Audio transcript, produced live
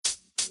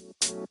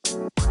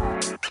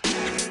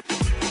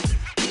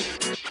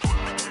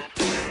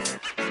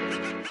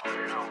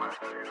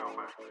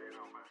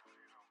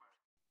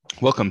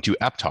Welcome to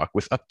App Talk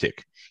with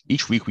Uptick.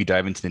 Each week, we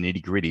dive into the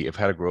nitty-gritty of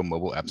how to grow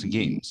mobile apps and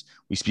games.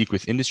 We speak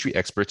with industry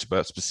experts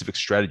about specific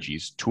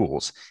strategies,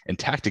 tools, and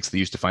tactics they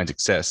use to find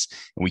success,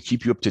 and we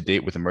keep you up to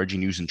date with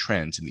emerging news and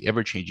trends in the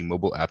ever-changing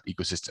mobile app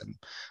ecosystem.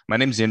 My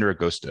name is Xander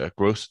Agosta,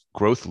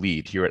 growth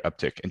lead here at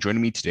Uptick, and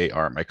joining me today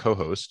are my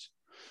co-host,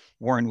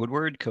 Warren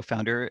Woodward,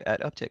 co-founder at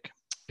Uptick.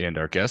 And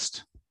our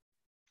guest,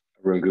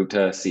 Arun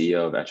Gupta,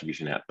 CEO of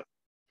Attribution App.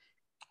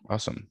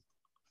 Awesome.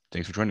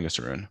 Thanks for joining us,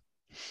 Arun.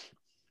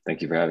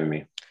 Thank you for having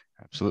me.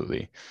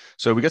 Absolutely.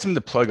 So we got something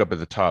to plug up at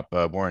the top.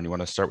 Warren, you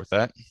want to start with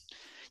that?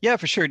 Yeah,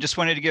 for sure. Just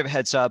wanted to give a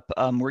heads up.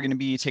 We're going to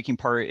be taking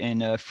part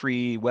in a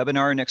free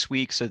webinar next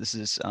week. So this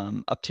is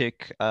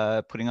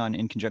Uptick putting on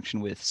in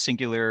conjunction with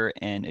Singular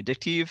and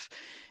Addictive.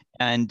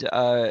 And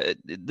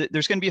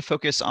there's going to be a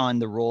focus on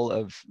the role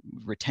of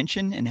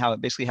retention and how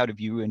to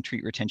view and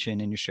treat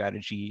retention in your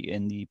strategy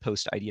in the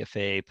post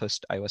IDFA,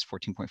 post iOS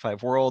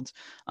 14.5 world.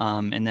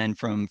 And then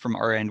from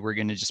our end, we're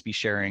going to just be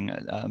sharing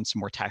some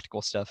more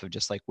tactical stuff of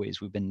just like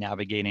ways we've been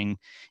navigating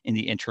in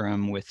the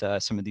interim with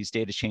some of these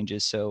data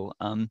changes. So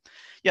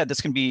yeah,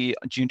 that's going to be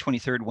June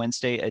 23rd,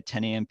 Wednesday at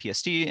 10 a.m.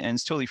 PST, and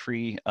it's totally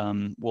free.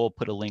 We'll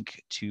put a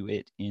link to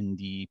it in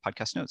the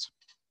podcast notes.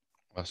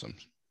 Awesome.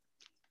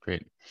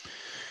 Great.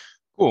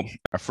 Cool.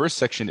 Our first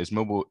section is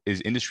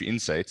industry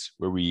insights,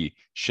 where we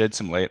shed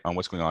some light on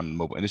what's going on in the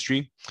mobile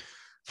industry.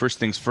 First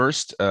things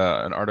first,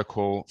 an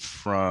article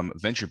from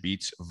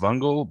VentureBeats: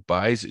 Vungle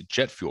buys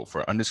jet fuel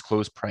for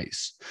undisclosed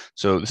price.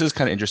 So this is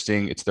kind of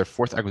interesting. It's their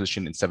fourth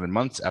acquisition in 7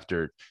 months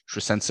after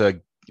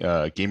Trisensa,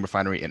 Game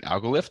Refinery, and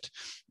Algolift.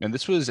 And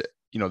this was,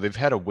 they've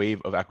had a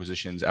wave of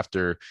acquisitions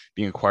after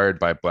being acquired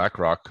by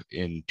BlackRock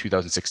in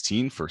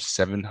 2016 for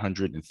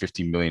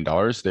 $750 million,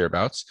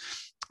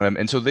 thereabouts.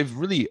 And so they've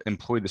really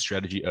employed the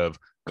strategy of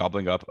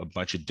gobbling up a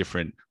bunch of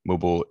different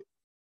mobile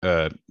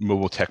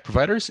tech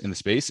providers in the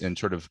space, and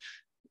sort of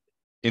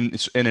in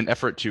an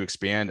effort to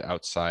expand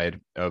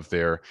outside of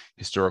their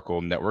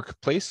historical network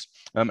place.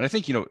 And I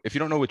think, if you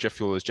don't know what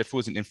JetFuel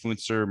is an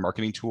influencer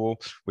marketing tool,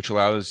 which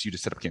allows you to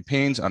set up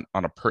campaigns on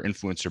a per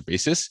influencer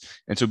basis.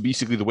 And so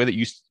basically the way that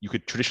you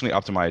could traditionally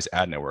optimize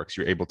ad networks,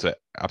 you're able to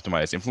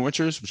optimize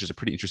influencers, which is a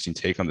pretty interesting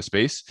take on the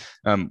space.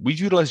 We've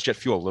utilized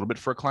JetFuel a little bit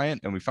for a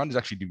client, and we found it's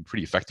actually been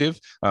pretty effective.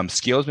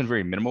 Scale has been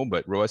very minimal,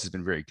 but ROAS has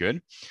been very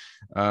good.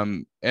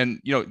 And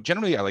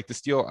generally I like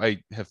this deal.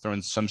 I have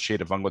thrown some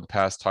shade of Vungle in the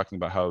past, talking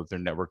about how their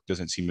network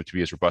doesn't seem to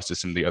be as robust as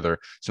some of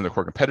the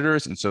core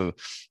competitors, and so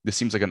this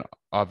seems like an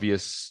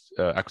obvious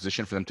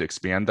acquisition for them to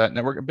expand that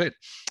network a bit.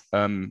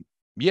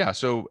 Yeah,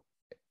 so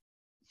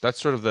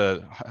that's sort of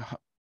the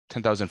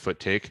 10,000 foot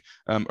take.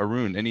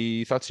 Arun,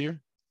 any thoughts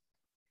here?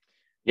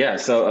 Yeah,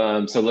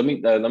 so let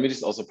me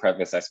just also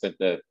preface. I spent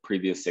the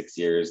previous 6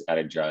 years at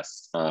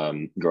Adjust,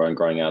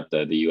 growing out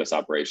the US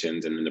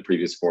operations, and then the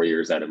previous 4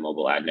 years at a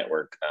mobile ad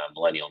network,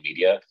 Millennial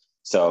Media.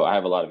 So I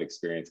have a lot of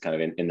experience kind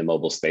of in the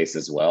mobile space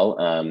as well.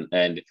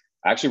 And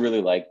I actually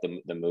really like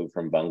the move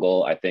from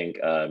Vungle. I think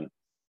I'm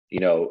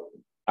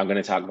going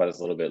to talk about this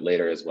a little bit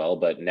later as well,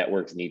 but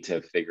networks need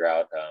to figure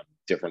out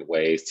different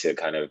ways to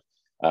kind of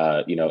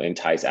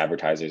entice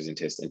advertisers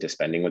into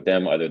spending with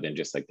them, other than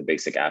just like the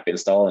basic app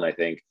install. And I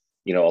think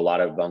a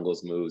lot of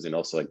Vungle's moves, and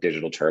also like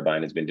Digital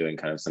Turbine has been doing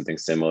kind of something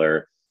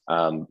similar,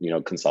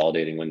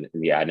 consolidating in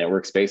the ad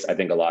network space. I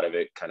think a lot of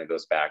it kind of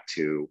goes back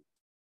to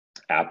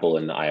Apple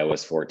and the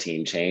iOS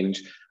 14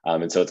 change.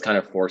 And so it's kind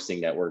of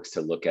forcing networks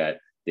to look at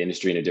the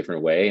industry in a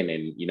different way. And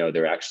then,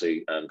 they're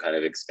actually kind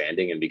of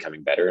expanding and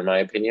becoming better, in my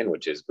opinion,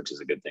 which is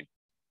a good thing.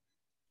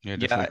 Yeah,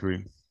 definitely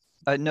agree.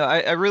 No,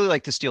 I really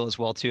like this deal as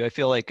well too. I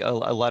feel like a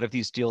lot of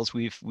these deals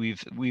we've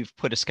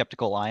put a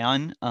skeptical eye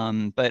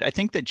on, but I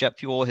think that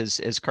JetFuel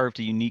has carved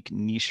a unique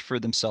niche for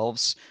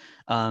themselves.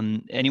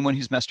 Anyone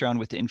who's messed around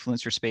with the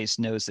influencer space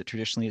knows that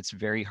traditionally it's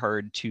very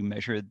hard to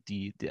measure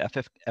the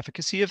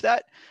efficacy of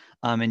that.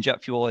 And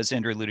JetFuel, as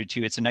Andrew alluded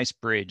to, it's a nice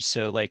bridge.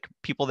 So like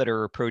people that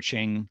are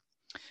approaching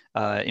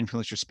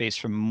influencer space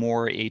from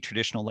more a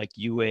traditional like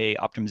UA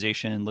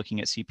optimization, looking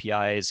at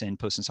CPIs and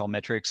post-install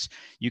metrics,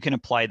 you can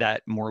apply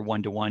that more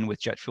one-to-one with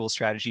JetFuel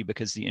strategy,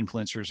 because the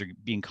influencers are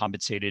being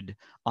compensated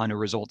on a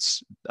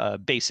results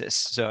basis.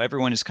 So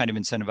everyone is kind of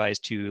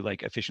incentivized to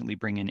like efficiently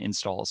bring in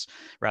installs,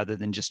 rather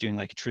than just doing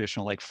like a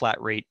traditional like flat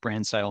rate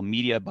brand style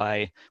media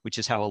buy, which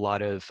is how a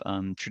lot of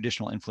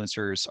traditional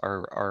influencers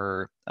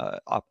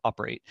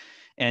operate.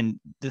 And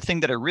the thing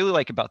that I really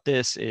like about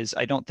this is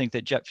I don't think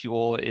that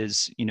JetFuel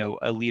is,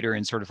 a leader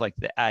in sort of like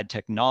the ad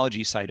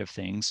technology side of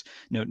things.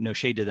 No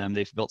shade to them.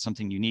 They've built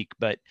something unique,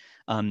 but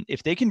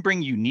if they can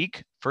bring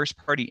unique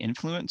first-party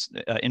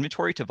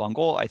inventory to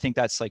Vungle, I think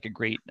that's like a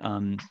great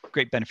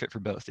benefit for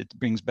both. It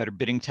brings better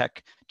bidding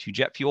tech to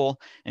JetFuel,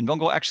 and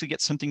Vungle actually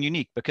gets something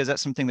unique, because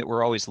that's something that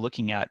we're always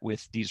looking at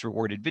with these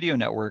rewarded video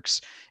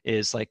networks,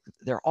 is like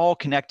they're all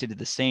connected to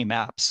the same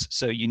apps.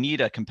 So you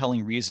need a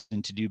compelling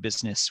reason to do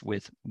business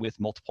with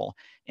multiple,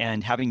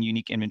 and having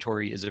unique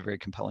inventory is a very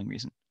compelling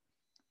reason.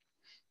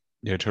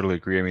 Yeah, I totally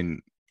agree. I mean,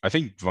 I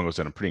think Vungo's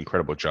done a pretty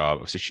incredible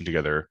job of stitching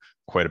together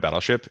quite a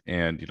battleship.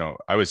 And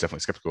I was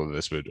definitely skeptical that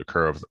this would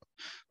occur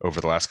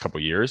over the last couple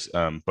of years,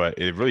 but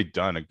it really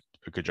done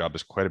a good job.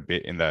 There's quite a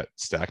bit in that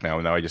stack now.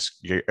 And now I guess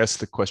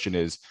the question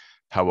is,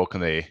 how well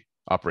can they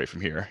operate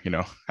from here?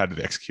 How do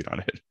they execute on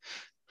it?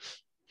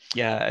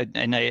 Yeah,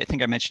 and I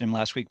think I mentioned him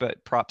last week,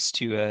 but props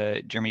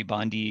to Jeremy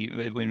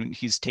Bondi when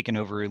he's taken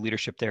over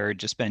leadership there.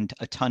 Just been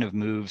a ton of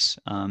moves,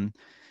 and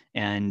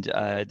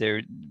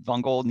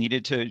Vungo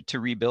needed to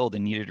rebuild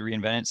and needed to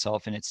reinvent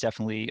itself, and it's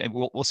definitely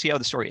we'll see how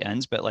the story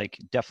ends, but like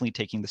definitely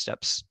taking the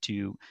steps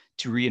to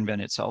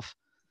reinvent itself.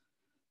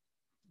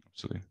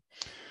 Absolutely.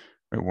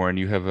 All right, Warren,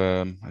 you have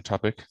a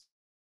topic.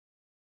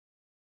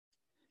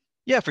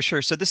 Yeah, for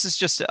sure. So this is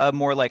just a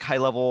more like high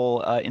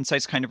level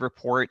insights kind of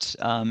report.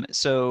 This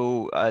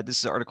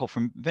is an article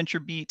from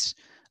VentureBeat.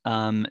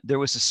 There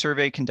was a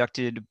survey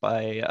conducted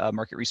by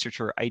market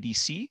researcher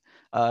IDC,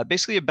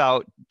 basically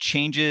about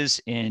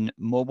changes in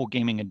mobile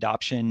gaming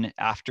adoption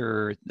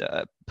after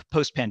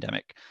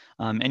post-pandemic.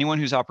 Anyone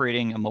who's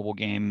operating a mobile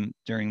game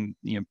during,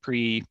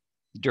 pre,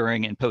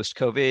 during, and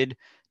post-COVID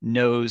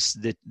knows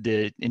that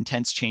the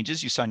intense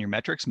changes you saw in your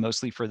metrics,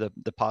 mostly for the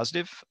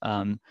positive.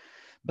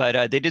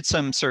 But they did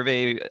some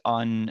survey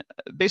on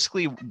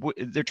basically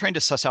they're trying to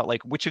suss out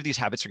like which of these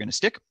habits are going to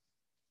stick.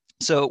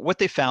 So what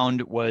they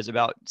found was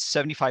about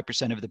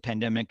 75% of the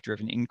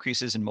pandemic-driven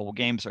increases in mobile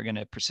games are going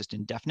to persist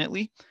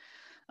indefinitely.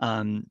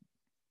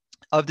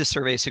 Of the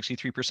survey,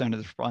 63% of the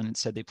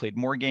respondents said they played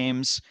more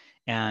games.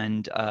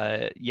 And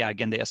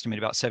again, they estimate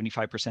about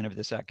 75% of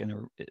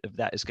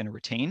that is going to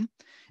retain.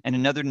 And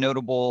another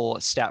notable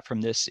stat from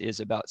this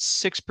is about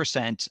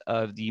 6%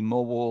 of the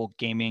mobile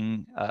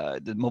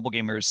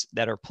gamers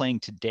that are playing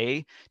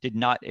today did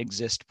not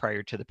exist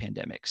prior to the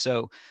pandemic.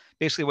 So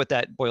basically what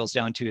that boils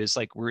down to is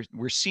like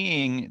we're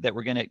seeing that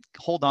we're going to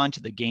hold on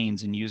to the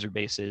gains in user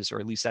bases, or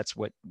at least that's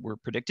what we're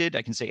predicted.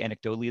 I can say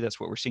anecdotally that's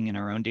what we're seeing in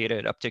our own data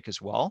at Uptick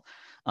as well.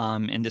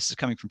 And this is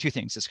coming from two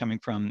things. It's coming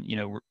from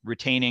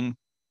retaining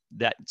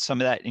that some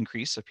of that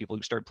increase of people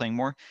who start playing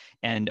more,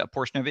 and a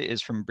portion of it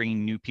is from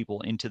bringing new people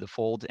into the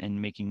fold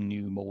and making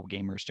new mobile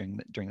gamers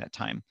during that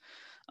time.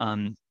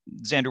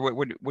 Xander,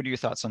 what are your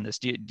thoughts on this?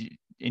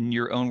 In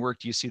your own work,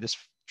 do you see this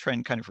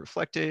trend kind of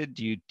reflected?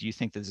 Do you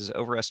think this is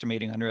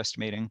overestimating,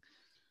 underestimating?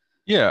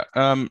 Yeah,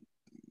 I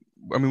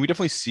mean, we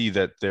definitely see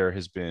that there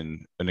has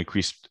been an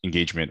increased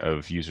engagement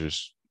of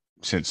users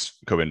since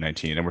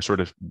COVID-19, and we're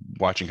sort of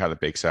watching how that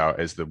bakes out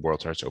as the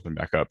world starts to open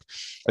back up.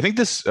 I think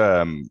this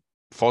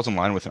falls in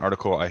line with an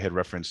article I had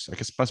referenced, I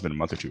guess it must have been a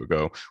month or two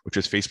ago, which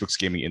was Facebook's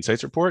Gaming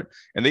Insights report.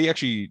 And they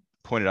actually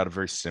pointed out a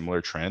very similar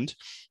trend.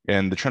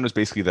 And the trend was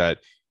basically that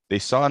they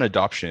saw an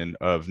adoption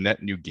of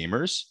net new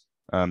gamers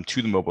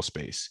to the mobile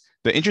space.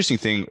 The interesting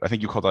thing I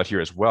think you called out here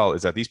as well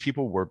is that these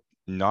people were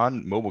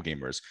non-mobile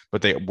gamers,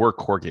 but they were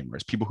core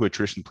gamers, people who had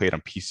traditionally played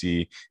on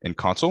PC and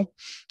console.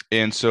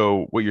 And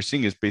so what you're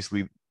seeing is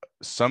basically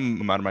some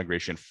amount of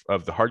migration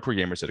of the hardcore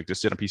gamers that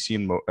existed on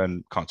PC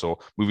and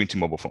console moving to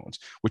mobile phones,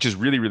 which is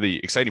really, really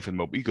exciting for the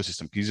mobile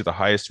ecosystem. These are the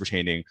highest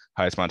retaining,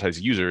 highest monetized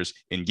users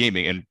in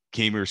gaming, and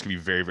gamers can be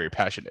very, very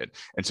passionate.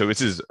 And so this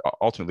is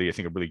ultimately, I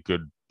think, a really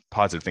good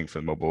positive thing for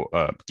the mobile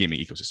gaming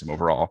ecosystem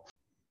overall.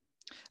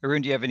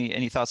 Arun, do you have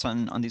any thoughts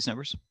on these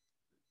numbers?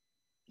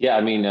 Yeah,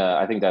 I mean,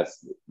 I think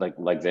that's like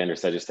Xander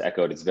said, just to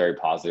echo it, it's very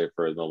positive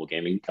for the mobile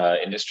gaming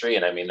industry.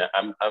 And I mean,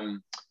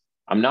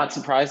 I'm not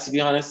surprised, to be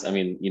honest. I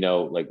mean,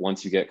 like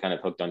once you get kind of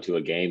hooked onto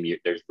a game,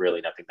 there's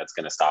really nothing that's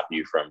going to stop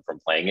you from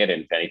playing it.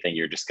 And if anything,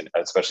 you're just going to,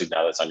 especially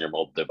now that's on your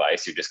mobile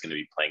device, you're just going to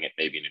be playing it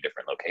maybe in a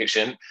different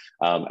location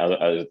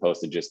as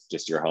opposed to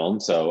just your home.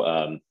 So,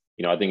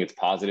 I think it's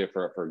positive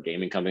for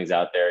gaming companies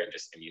out there, and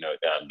just,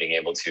 being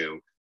able to,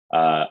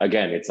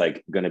 again, it's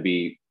like going to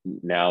be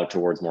now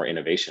towards more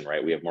innovation,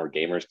 right? We have more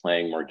gamers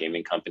playing, more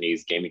gaming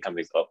companies. Gaming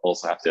companies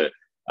also have to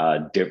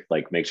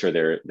make sure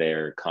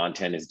their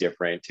content is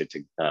different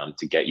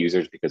to get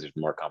users, because there's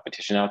more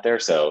competition out there.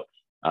 So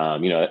I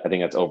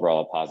think that's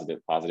overall a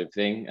positive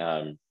thing.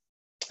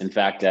 In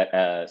fact,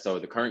 so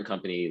the current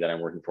company that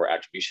I'm working for,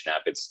 Attribution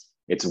App,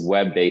 it's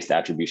web-based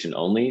attribution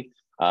only.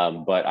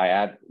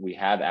 But we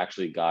have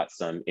actually got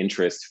some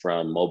interest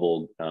from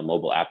mobile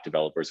app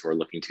developers who are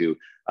looking to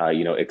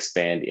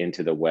expand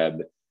into the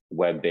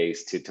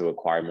web-based to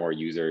acquire more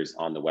users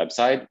on the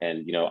website.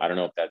 And I don't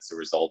know if that's a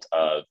result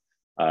of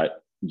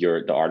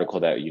the article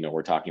that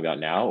we're talking about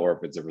now, or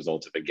if it's a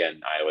result of, again,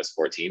 iOS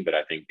 14. But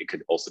I think it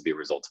could also be a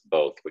result of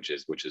both, which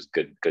is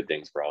good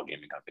things for all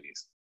gaming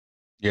companies.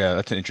 Yeah,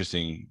 that's an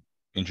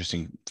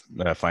interesting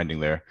finding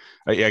there.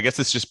 I guess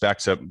this just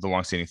backs up the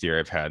longstanding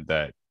theory I've had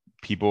that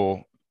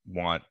people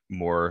want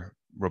more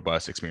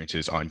robust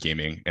experiences on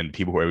gaming, and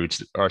people who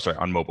are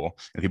on mobile,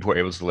 and people who are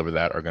able to deliver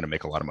that are going to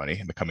make a lot of money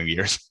in the coming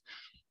years.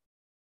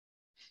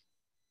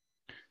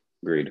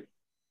 Agreed.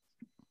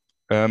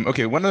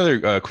 Okay, one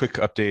other quick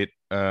update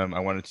I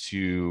wanted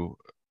to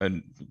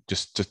and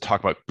just to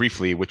talk about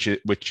briefly, which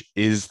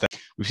is that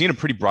we've seen a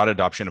pretty broad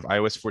adoption of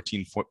iOS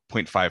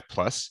 14.5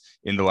 plus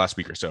in the last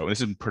week or so. And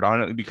this is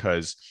predominantly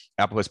because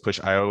Apple has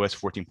pushed iOS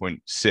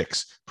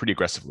 14.6 pretty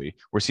aggressively.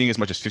 We're seeing as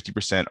much as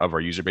 50% of our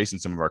user base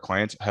and some of our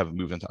clients have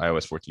moved into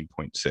iOS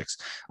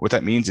 14.6. What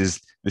that means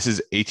is this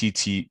is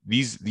ATT.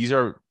 These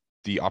are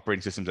the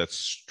operating systems that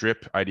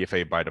strip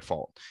IDFA by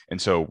default. And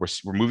so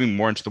we're moving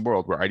more into the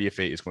world where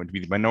IDFA is going to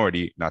be the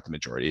minority, not the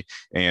majority.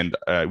 And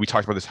we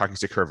talked about this hockey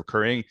stick curve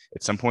occurring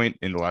at some point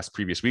in the last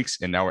previous weeks,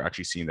 and now we're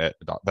actually seeing that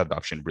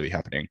adoption really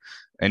happening.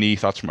 Any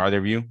thoughts from either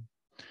of you?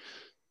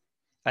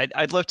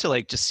 I'd love to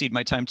like just cede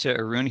my time to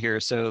Arun here.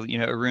 So,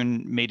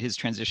 Arun made his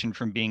transition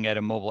from being at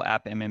a mobile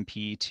app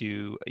MMP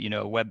to,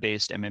 a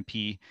web-based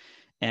MMP.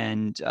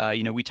 And,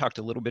 we talked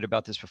a little bit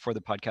about this before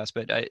the podcast,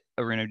 but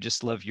Arun, I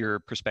just love your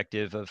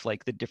perspective of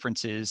like the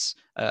differences.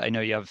 I know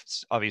you have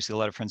obviously a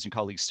lot of friends and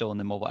colleagues still in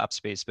the mobile app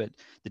space, but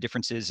the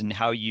differences in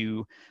how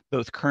you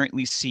both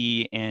currently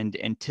see and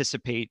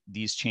anticipate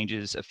these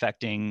changes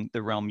affecting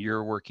the realm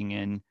you're working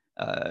in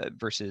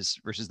versus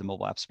the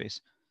mobile app space.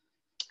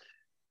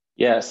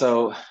 Yeah,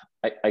 so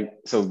I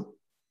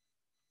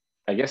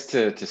guess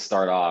to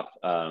start off,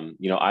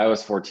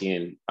 iOS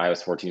 14,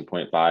 iOS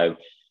 14.5,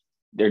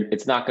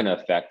 it's not going to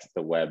affect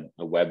the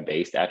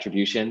web-based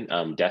attribution,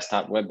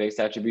 desktop web-based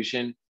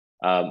attribution.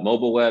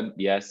 Mobile web,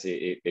 yes,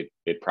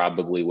 it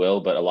probably will,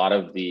 but a lot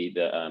of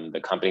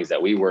the companies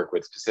that we work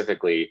with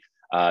specifically,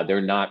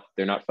 they're not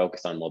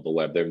focused on mobile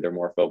web. They're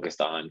more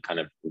focused on kind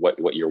of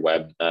what your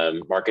web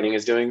marketing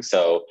is doing.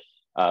 So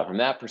from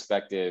that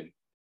perspective,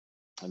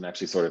 I'm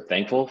actually sort of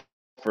thankful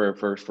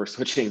for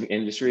switching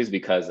industries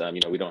because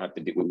we don't have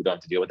to deal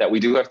with that.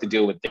 We do have to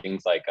deal with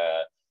things like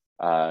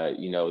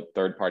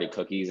third-party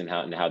cookies and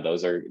how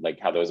those are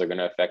going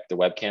to affect the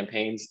web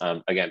campaigns.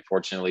 Again,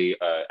 fortunately,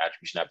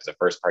 Attribution App is a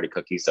first-party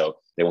cookie, so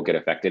they won't get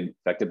affected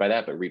by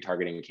that. But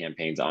retargeting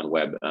campaigns on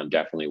web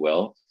definitely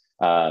will.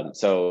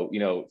 So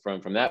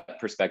from that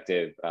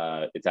perspective,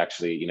 it's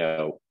actually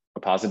a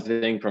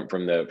positive thing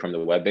from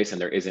the web base,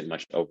 and there isn't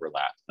much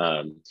overlap.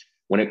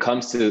 When it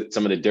comes to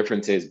some of the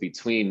differences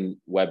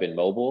between web and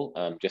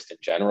mobile, just in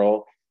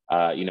general,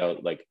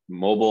 like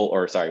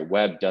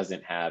web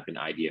doesn't have an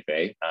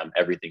IDFA.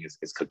 Everything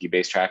is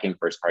cookie-based tracking,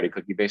 first-party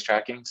cookie-based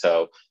tracking.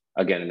 So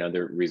again,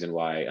 another reason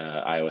why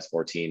iOS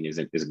 14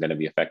 isn't going to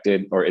be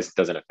affected, or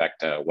doesn't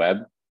affect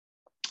web.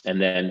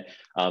 And then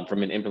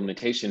from an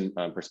implementation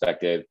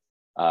perspective,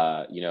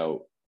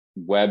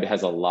 web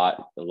has a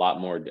lot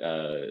more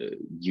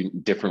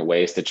different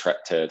ways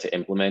to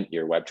implement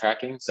your web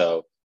tracking.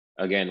 So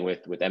again,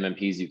 with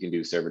MMPs, you can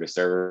do server to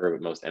server,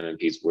 but most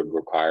MMPs would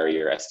require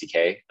your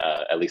SDK,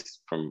 at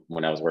least from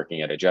when I was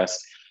working at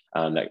Adjust.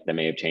 That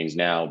may have changed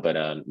now, but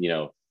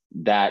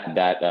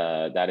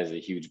that is a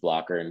huge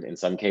blocker in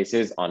some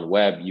cases. On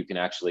web, you can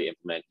actually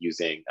implement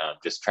using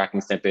just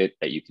tracking snippet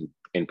that you can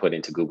input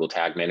into Google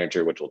Tag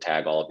Manager, which will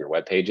tag all of your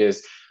web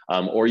pages.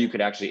 Or you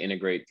could actually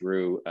integrate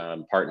through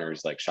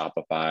partners like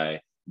Shopify,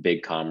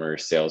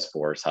 BigCommerce,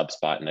 Salesforce,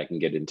 HubSpot, and I can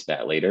get into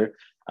that later.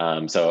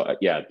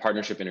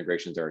 Partnership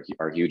integrations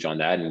are huge on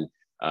that,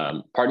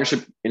 and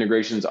partnership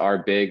integrations are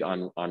big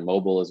on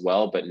mobile as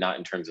well, but not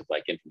in terms of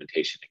like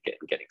implementation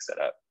and getting set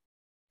up.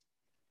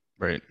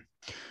 Right.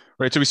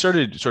 So we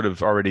started sort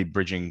of already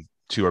bridging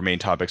to our main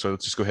topic, so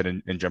let's just go ahead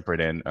and jump right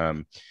in.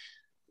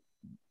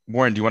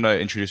 Warren, do you want to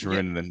introduce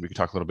Arun, and then we can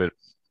talk a little bit?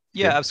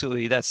 Yeah,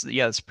 absolutely. That's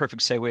a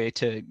perfect segue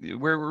to.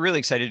 We're really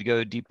excited to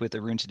go deep with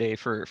Arun today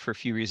for a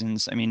few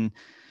reasons. I mean,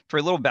 for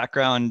a little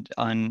background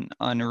on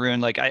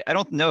Arun, like I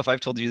don't know if I've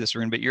told you this,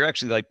 Arun, but you're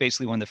actually like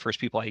basically one of the first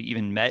people I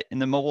even met in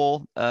the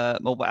mobile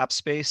app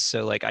space.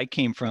 So like I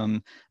came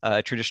from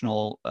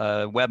traditional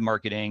web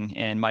marketing,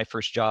 and my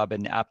first job as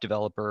an app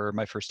developer,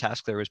 my first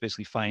task there was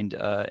basically find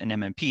an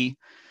MMP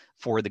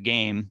for the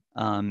game.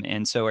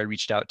 And so I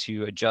reached out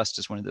to Adjust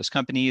as one of those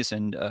companies,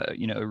 and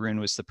Arun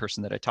was the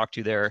person that I talked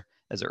to there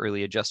as an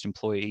early Adjust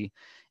employee.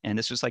 And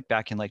this was like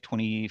back in like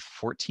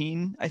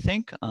 2014, I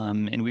think.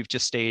 And we've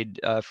just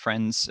stayed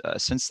friends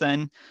since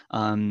then.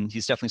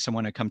 He's definitely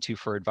someone I come to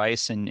for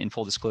advice. And in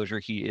full disclosure,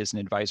 he is an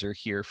advisor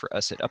here for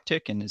us at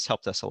Uptick and has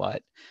helped us a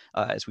lot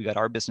as we got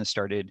our business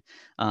started.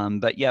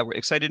 But yeah, we're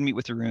excited to meet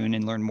with Arun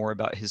and learn more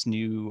about his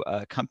new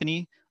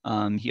company.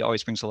 He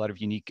always brings a lot of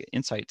unique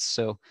insights.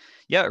 So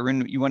yeah,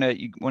 Arun, you want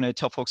to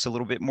tell folks a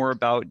little bit more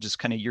about just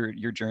kind of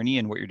your journey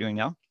and what you're doing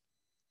now?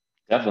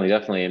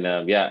 Definitely. And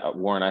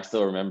Warren, I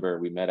still remember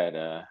we met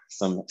at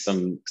some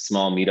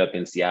small meetup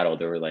in Seattle.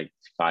 There were like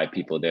 5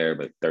 people there,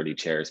 but 30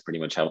 chairs, pretty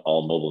much how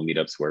all mobile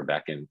meetups were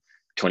back in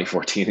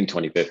 2014 and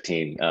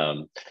 2015.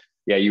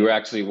 You were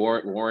actually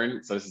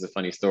Warren. So this is a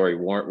funny story.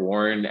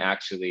 Warren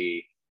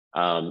actually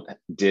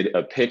did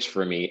a pitch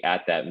for me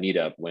at that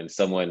meetup when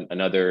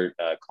another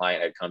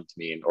client had come to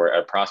me, or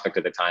a prospect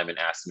at the time, and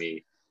asked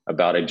me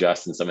about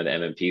Adjust and some of the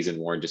MMPs. And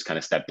Warren just kind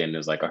of stepped in and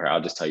was like, all right, I'll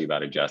just tell you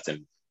about Adjust.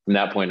 And from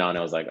that point on,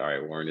 I was like, all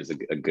right, Warren is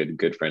a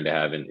good friend to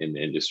have in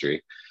the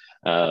industry.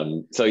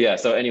 So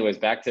anyways,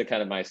 back to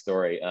kind of my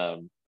story.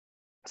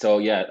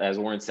 As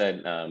Warren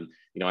said,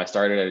 I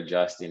started at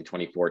Adjust in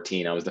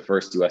 2014. I was the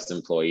first US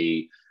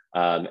employee.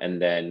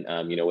 And then,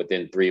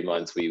 within 3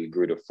 months, we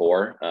grew to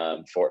four,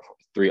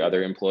 3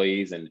 other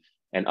employees.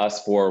 And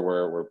us four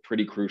were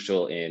pretty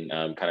crucial in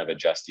kind of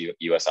Adjust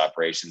US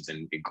operations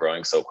and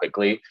growing so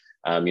quickly.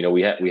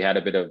 We had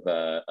a bit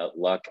of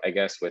luck, I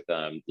guess, with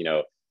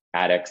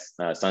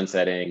AdX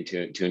sunsetting,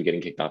 Tune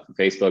getting kicked off of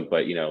Facebook,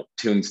 but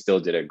Tune still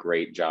did a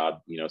great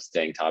job,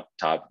 staying top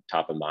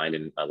of mind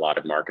in a lot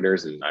of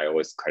marketers, and I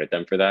always credit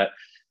them for that.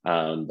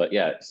 But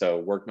yeah, so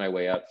worked my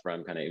way up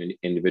from kind of an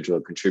individual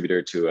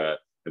contributor to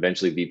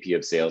eventually VP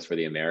of Sales for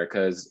the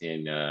Americas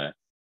in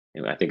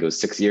I think it was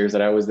 6 years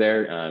that I was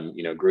there.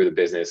 Grew the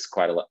business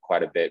quite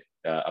a bit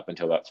up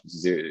until about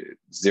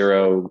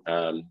zero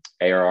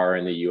ARR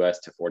in the US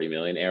to 40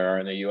 million ARR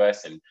in the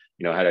US, and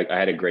I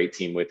had a great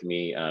team with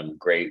me,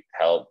 great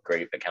help,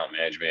 great account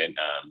management.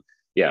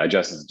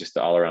 Adjust is just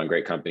an all around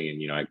great company,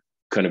 and I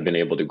couldn't have been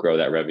able to grow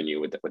that revenue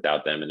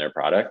without them and their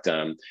product.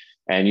 And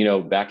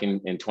back in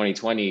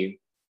 2020,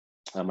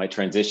 my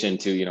transition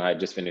to I had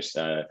just finished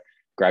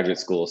graduate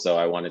school, so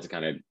I wanted to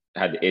kind of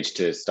had the itch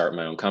to start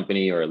my own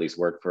company, or at least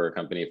work for a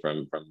company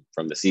from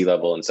the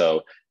C-level. And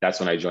so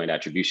that's when I joined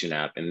Attribution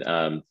App.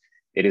 And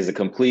it is a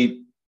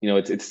complete,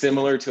 it's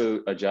similar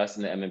to Adjust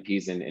and the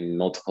MMPs in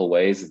multiple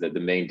ways. That the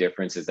main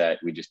difference is that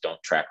we just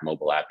don't track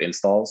mobile app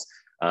installs.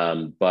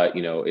 But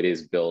it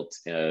is built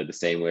the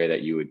same way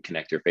that you would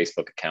connect your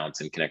Facebook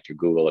accounts and connect your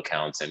Google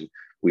accounts, and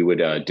we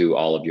would do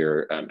all of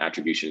your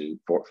attribution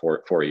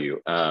for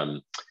you.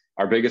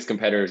 Our biggest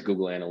competitor is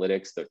Google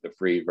Analytics, the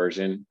free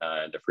version,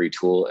 the free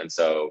tool. And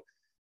so,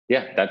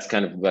 yeah, that's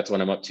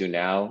what I'm up to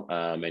now.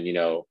 And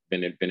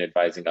been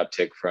advising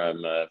Uptick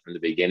from the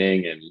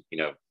beginning, and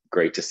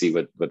great to see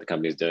what the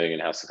company is doing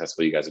and how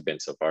successful you guys have been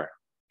so far.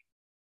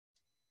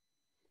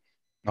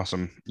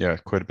 Awesome. Yeah,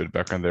 quite a bit of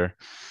background there.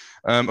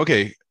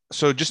 Okay,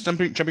 so just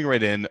jumping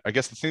right in, I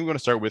guess the thing we want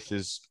to start with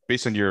is,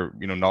 based on your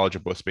knowledge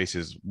of both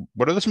spaces,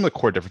 what are some of the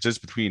core differences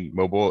between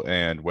mobile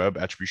and web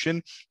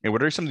attribution, and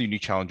what are some of the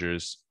unique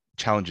challenges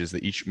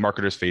that each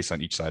marketers face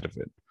on each side of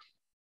it?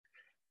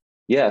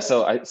 Yeah,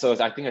 so I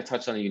think I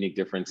touched on the unique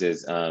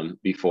differences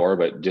before,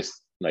 but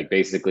just like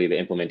basically the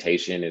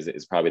implementation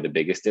is probably the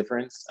biggest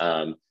difference.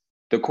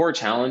 The core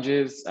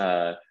challenges,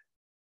 so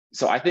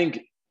I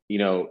think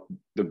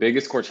the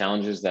biggest core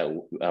challenges that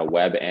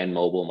web and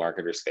mobile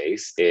marketers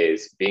face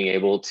is being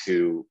able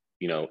to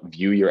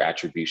view your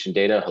attribution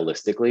data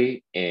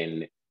holistically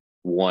in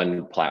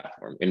one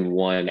platform, in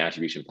one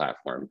attribution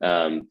platform.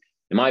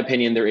 In my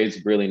opinion, there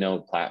is really no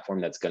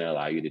platform that's going to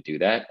allow you to do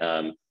that.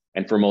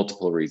 And for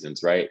multiple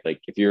reasons, right? Like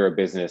if you're a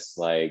business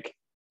like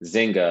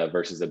Zynga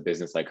versus a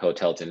business like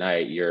Hotel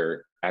Tonight,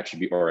 your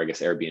attribute, or I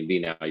guess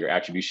Airbnb now, your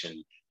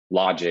attribution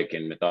logic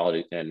and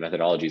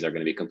methodologies are going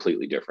to be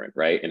completely different,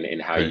 right? And in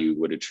how you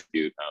would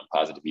attribute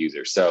positive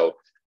users. So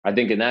I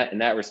think in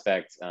that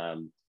respect,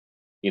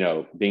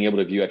 being able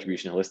to view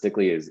attribution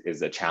holistically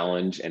is a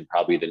challenge, and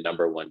probably the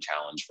 #1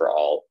 challenge for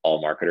all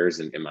marketers,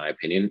 in my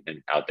opinion,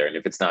 and out there. And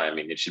if it's not, I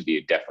mean, it should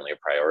be definitely a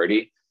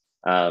priority.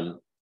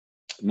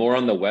 More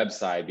on the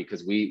website,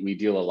 because we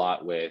deal a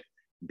lot with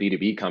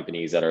B2B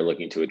companies that are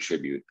looking to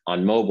attribute.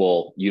 On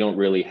mobile, you don't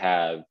really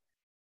have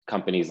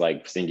companies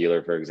like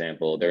Singular, for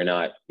example. They're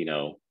not, they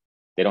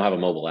don't have a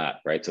mobile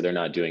app, right? So they're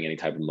not doing any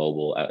type of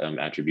mobile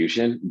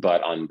attribution,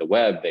 but on the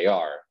web they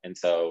are. And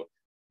so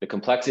the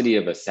complexity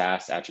of a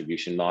SaaS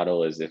attribution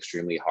model is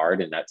extremely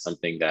hard, and that's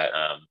something that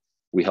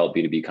we help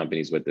B2B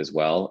companies with as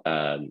well.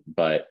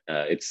 But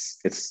it's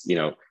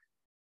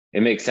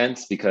it makes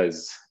sense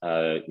because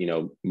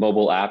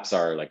mobile apps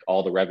are like,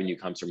 all the revenue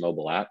comes from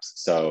mobile apps,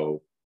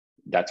 so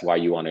that's why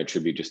you want to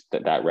attribute just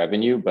that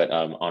revenue. But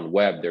on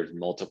web, there's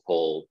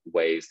multiple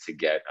ways to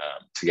get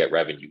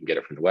revenue. You can get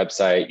it from the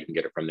website, you can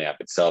get it from the app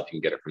itself, you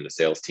can get it from the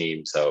sales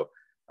team. So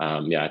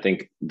I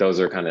think those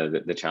are kind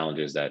of the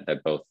challenges that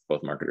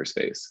both marketers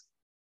face.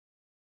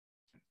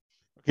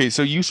 Okay,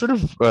 so you sort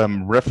of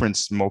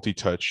referenced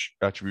multi-touch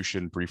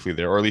attribution briefly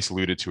there, or at least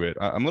alluded to it.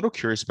 I'm a little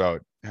curious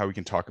about how we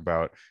can talk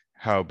about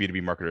how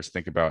B2B marketers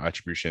think about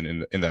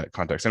attribution in that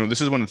context. I know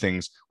this is one of the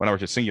things when I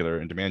worked at Singular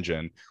in demand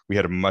gen, we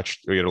had a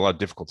lot of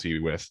difficulty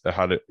with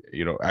how to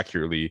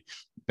accurately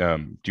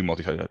do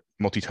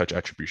multi-touch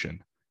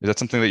attribution. Is that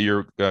something that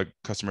your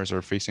customers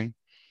are facing?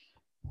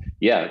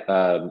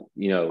 Yeah,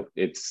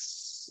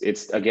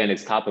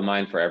 it's top of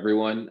mind for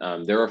everyone.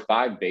 There are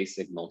 5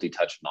 basic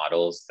multi-touch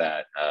models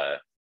that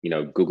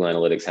Google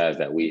Analytics has,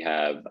 that we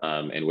have,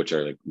 and which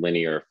are like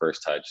linear,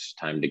 first touch,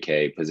 time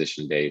decay,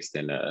 position based,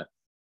 and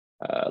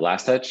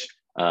last touch.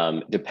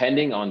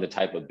 Depending on the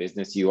type of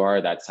business you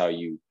are, that's how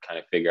you kind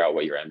of figure out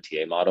what your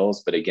MTA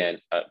models. But again,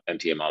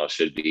 MTA model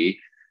should be.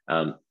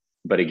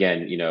 But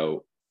again,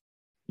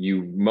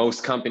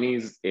 most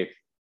companies, if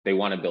they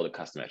want to build a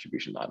custom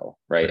attribution model,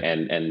 right?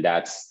 And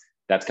that's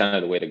kind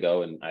of the way to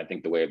go, and I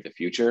think the way of the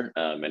future.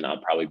 And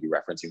I'll probably be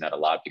referencing that a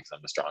lot because I'm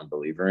a strong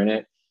believer in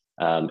it.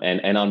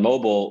 And on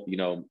mobile,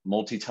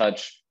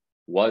 multi-touch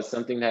was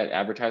something that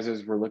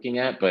advertisers were looking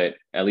at, but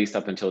at least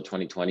up until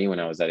 2020, when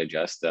I was at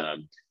Adjust,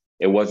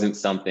 it wasn't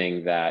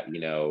something that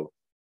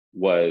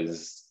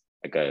was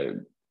like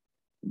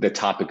the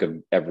topic of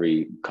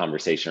every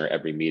conversation or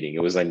every meeting.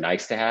 It was a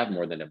nice to have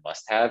more than a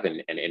must have.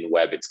 And in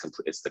web, it's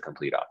the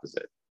complete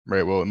opposite.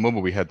 Right. Well, in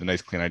mobile, we had the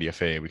nice clean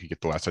IDFA. We could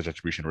get the last touch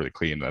attribution really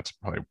clean. That's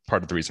probably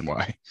part of the reason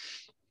why.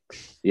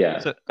 Yeah.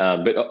 So,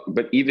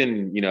 but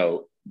even,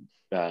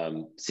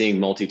 seeing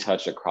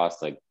multi-touch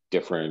across like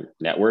different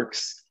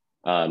networks,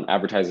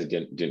 advertisers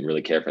didn't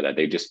really care for that.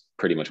 They just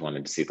pretty much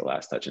wanted to see the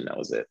last touch, and that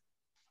was it.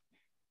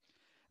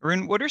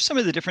 Arun, what are some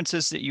of the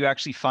differences that you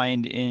actually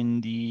find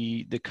in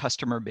the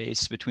customer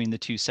base between the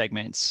two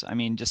segments? I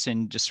mean, just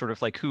sort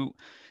of like who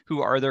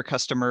are their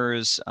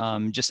customers,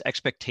 just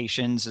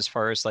expectations as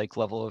far as like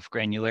level of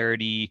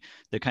granularity,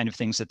 the kind of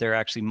things that they're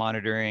actually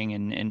monitoring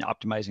and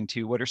optimizing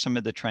to. What are some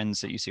of the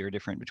trends that you see are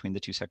different between the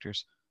two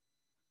sectors?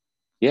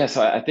 Yeah,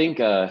 so I think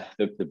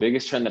the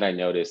biggest trend that I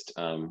noticed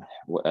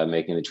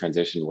making the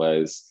transition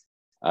was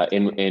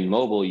in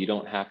mobile, you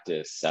don't have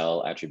to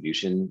sell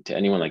attribution to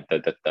anyone, like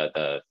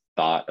the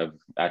thought of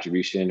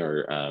attribution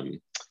or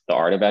the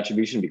art of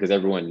attribution, because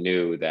everyone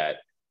knew that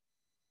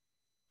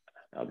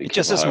it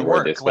just doesn't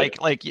work.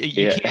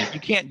 You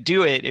can't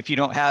do it if you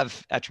don't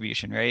have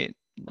attribution, right?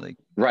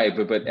 Right,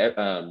 but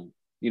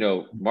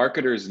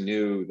marketers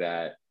knew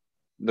that.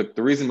 Look,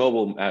 the reason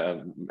mobile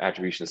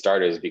attribution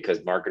started is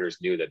because marketers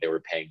knew that they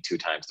were paying 2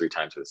 times, 3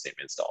 times for the same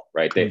install,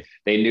 right? They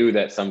knew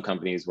that some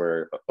companies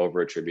were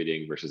over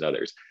attributing versus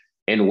others.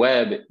 In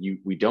web,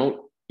 you don't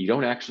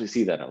actually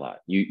see that a lot.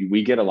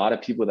 We get a lot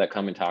of people that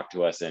come and talk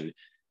to us and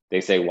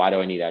they say, why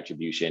do I need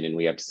attribution? And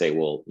we have to say,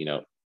 well,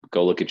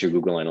 go look at your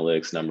Google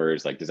Analytics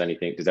numbers. Like, does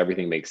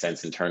everything make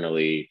sense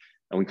internally?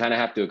 And we kind of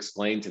have to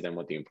explain to them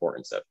what the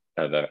importance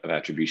of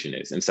attribution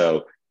is. And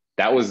so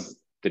that was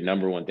the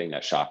number one thing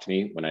that shocked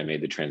me when I made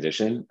the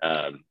transition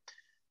in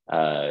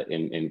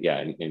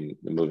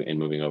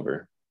moving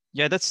over.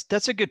 Yeah,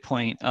 that's a good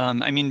point.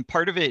 I mean,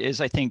 part of it is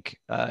I think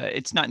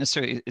it's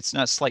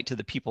not slight to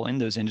the people in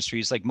those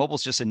industries. Like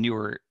mobile's just a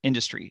newer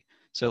industry.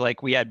 So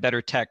like we had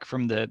better tech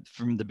from the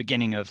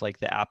beginning of like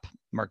the app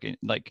market,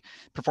 like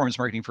performance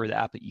marketing for the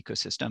app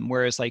ecosystem.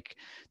 Whereas like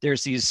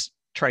there's these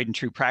tried and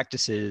true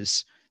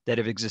practices that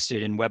have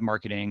existed in web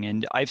marketing.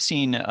 And I've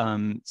seen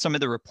some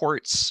of the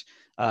reports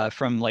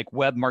from like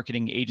web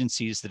marketing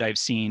agencies that I've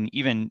seen,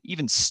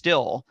 even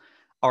still,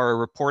 are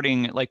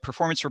reporting, like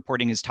performance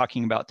reporting is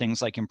talking about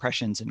things like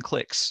impressions and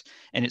clicks,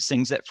 and it's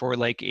things that for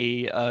like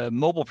a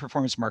mobile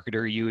performance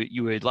marketer,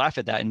 you would laugh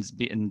at that and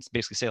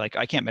basically say like,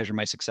 I can't measure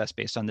my success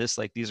based on this.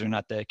 Like these are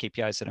not the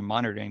KPIs that I'm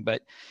monitoring.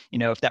 But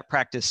if that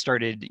practice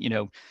started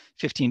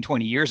 15,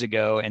 20 years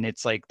ago, and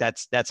it's like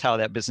that's how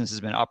that business has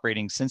been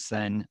operating since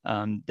then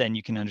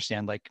you can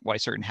understand like why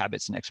certain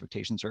habits and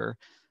expectations are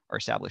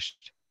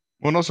established.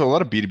 Well, and also a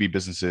lot of B2B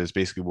businesses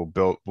basically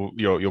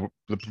the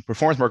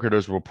performance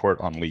marketers will report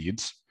on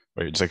leads,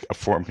 right? It's like a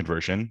form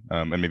conversion,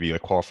 and maybe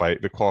like qualifying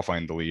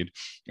the lead,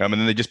 and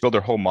then they just build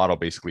their whole model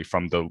basically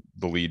from the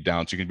lead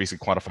down, so you can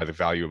basically quantify the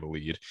value of a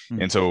lead.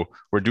 Mm-hmm. And so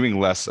we're doing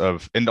less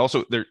of, and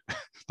also they're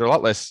a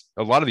lot less.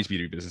 A lot of these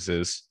B2B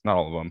businesses, not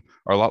all of them,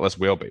 are a lot less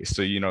whale based.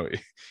 So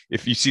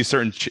if you see a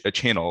certain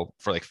channel,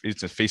 for like for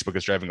instance, Facebook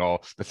is driving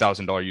all the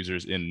 $1,000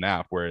 users in an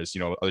app, whereas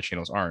other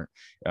channels aren't.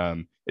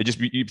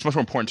 It's much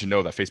more important to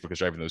know that Facebook is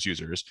driving those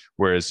users,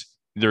 whereas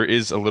there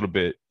is a little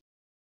bit,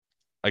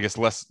 I guess,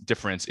 less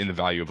difference in the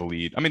value of a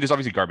lead. I mean, there's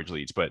obviously garbage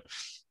leads, but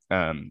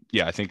I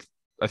think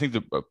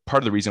the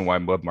part of the reason why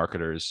web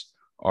marketers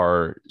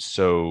are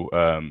so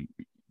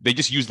they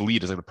just use the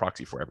lead as like a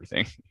proxy for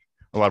everything.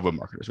 A lot of web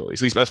marketers, really.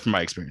 At least that's from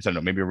my experience. I don't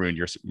know. Maybe Arun,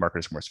 your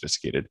marketers are more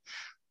sophisticated,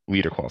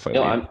 lead or qualified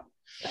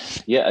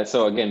lead.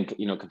 So again,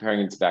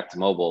 comparing it back to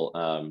mobile,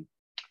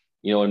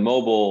 in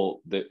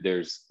mobile,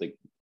 there's like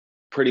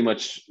pretty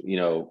much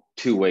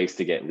 2 ways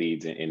to get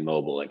leads in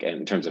mobile, like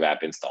in terms of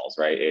app installs,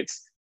 right?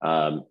 It's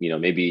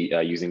maybe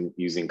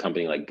using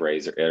company like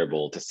Braze or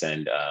Airable to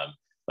send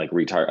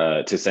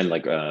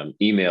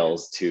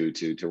emails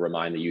to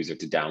remind the user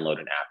to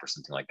download an app or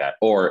something like that,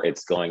 or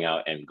it's going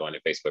out and going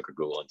to Facebook or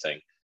Google and saying,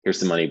 here's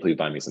some money, please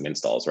buy me some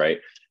installs, right?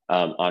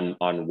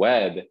 On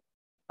web,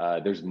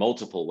 there's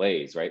multiple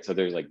ways, right? So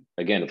there's like,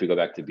 again, if we go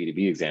back to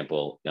B2B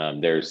example,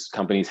 there's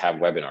companies have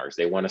webinars.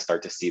 They want to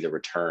start to see the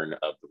return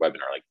of the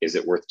webinar. Like, is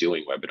it worth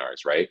doing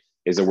webinars, right?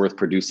 Is it worth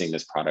producing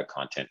this product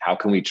content? How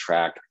can we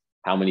track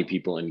how many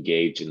people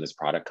engage in this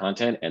product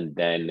content and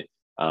then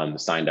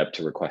signed up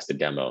to request a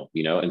demo,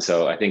 And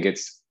so I think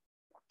it's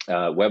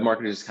web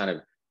marketers kind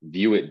of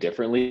view it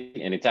differently.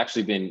 And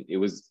it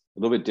was a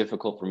little bit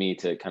difficult for me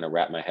to kind of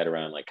wrap my head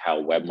around like how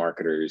web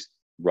marketers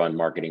run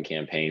marketing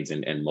campaigns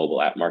and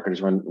mobile app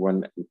marketers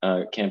run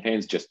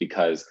campaigns, just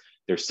because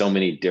there's so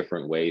many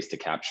different ways to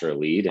capture a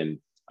lead. And,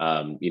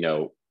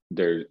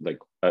 they're like,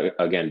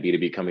 again,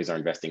 B2B companies are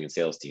investing in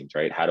sales teams,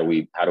 right? How do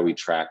we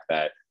track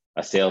that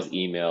a sales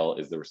email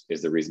is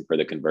the reason for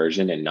the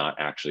conversion and not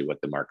actually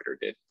what the marketer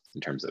did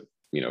in terms of,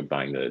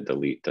 buying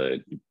the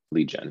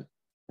lead gen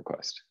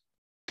request?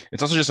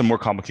 It's also just a more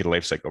complicated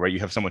life cycle, right? You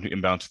have someone who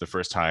inbounds for the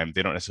first time,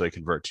 they don't necessarily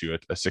convert to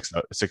a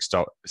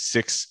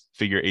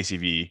six-figure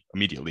ACV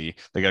immediately.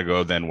 They got to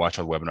go then watch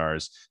all the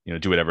webinars,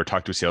 do whatever,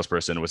 talk to a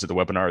salesperson. Was it the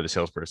webinar or the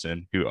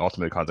salesperson who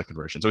ultimately caused the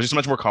conversion? So it's just a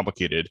much more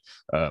complicated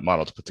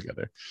model to put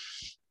together.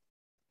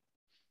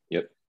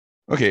 Yep.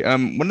 Okay.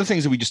 One of the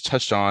things that we just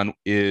touched on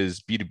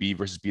is B2B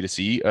versus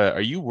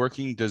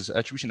B2C. Does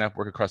Attribution App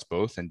work across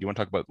both? And do you want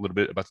to talk a little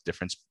bit about the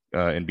difference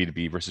in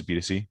B2B versus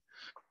B2C?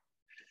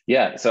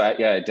 Yeah, so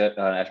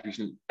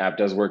Attribution App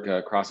does work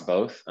across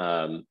both.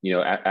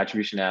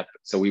 Attribution App.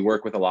 So we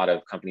work with a lot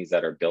of companies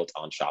that are built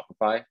on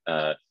Shopify.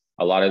 A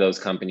lot of those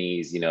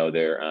companies,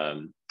 they're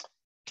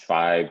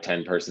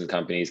 5-10 person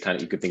companies. Kind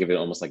of, you could think of it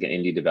almost like an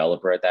indie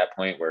developer at that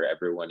point, where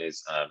everyone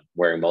is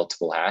wearing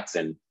multiple hats,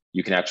 and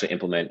you can actually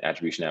implement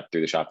Attribution App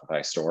through the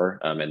Shopify store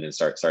and then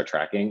start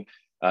tracking.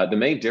 The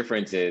main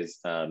difference is,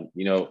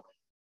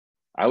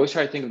 I always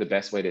try to think of the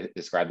best way to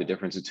describe the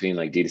difference between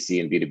like D2C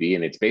and B2B.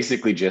 And it's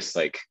basically just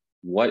like,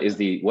 what is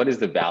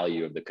the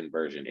value of the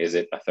conversion? Is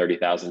it a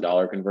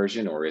 $30,000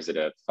 conversion, or is it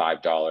a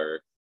 $5?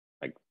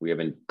 Like, we have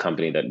a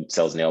company that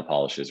sells nail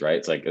polishes, right?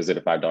 It's like, is it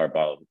a $5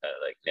 bottle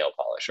like nail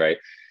polish, right?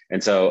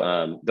 And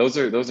so those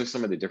are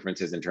some of the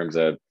differences in terms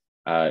of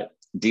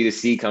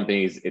D2C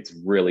companies. It's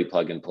really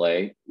plug and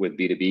play. With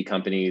B2B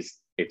companies,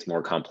 it's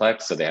more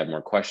complex, so they have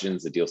more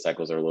questions. The deal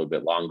cycles are a little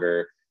bit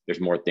longer. There's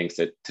more things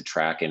to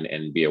track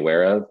and be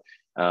aware of.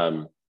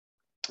 One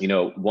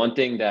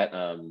thing that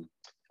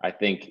I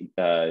think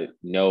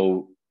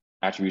no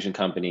attribution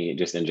company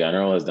just in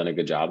general has done a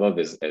good job of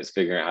is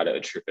figuring out how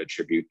to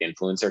attribute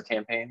influencer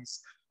campaigns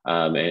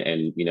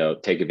and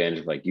take advantage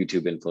of like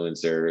YouTube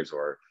influencers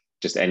or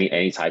just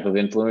any type of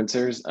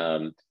influencers.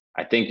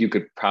 I think you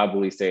could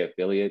probably say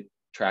affiliate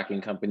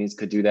tracking companies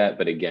could do that,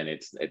 but again,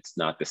 it's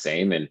not the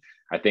same. And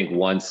I think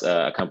once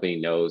a company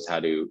knows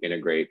how to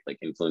integrate like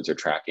influencer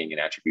tracking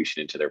and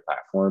attribution into their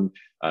platform,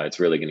 it's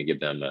really going to give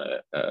them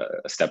a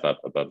step up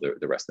above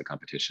the rest of the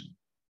competition.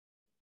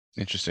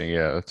 Interesting.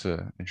 Yeah, that's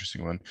an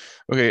interesting one.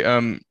 Okay.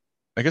 I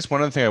guess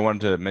one other thing I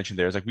wanted to mention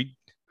there is like we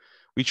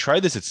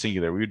tried this at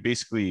Singular.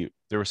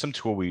 There was some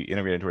tool we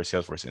integrated into our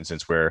Salesforce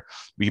instance where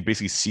we could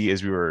basically see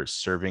as we were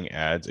serving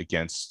ads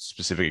against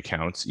specific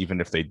accounts,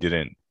 even if they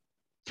didn't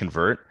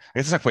convert. I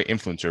guess it's not quite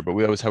influencer, but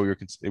that was how we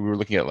were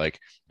looking at like,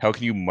 how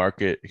can you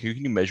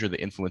measure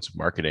the influence of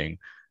marketing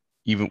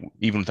even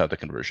without the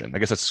conversion? I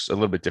guess that's a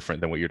little bit different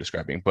than what you're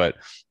describing. But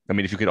I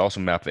mean, if you could also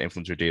map the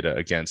influencer data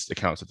against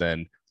accounts,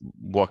 then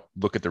look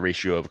at the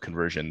ratio of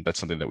conversion, that's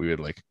something that we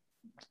would like,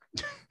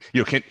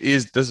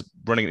 does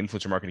running an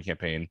influencer marketing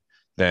campaign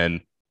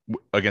then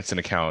against an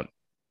account,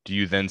 do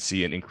you then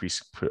see an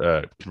increased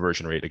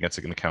conversion rate against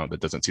an account that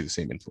doesn't see the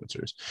same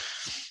influencers?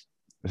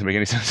 Does it make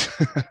any sense?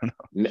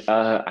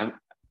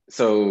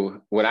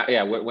 So when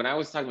I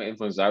was talking about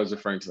influencers, I was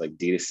referring to like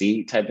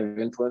D2C type of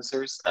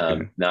influencers,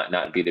 Okay.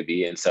 not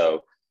B2B. And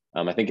so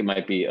I think it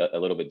might be a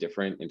little bit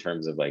different in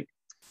terms of like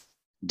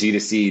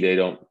D2C. They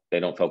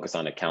don't focus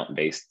on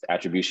account-based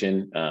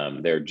attribution.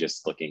 They're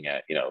just looking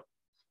at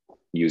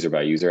user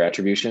by user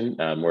attribution.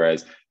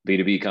 Whereas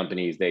B2B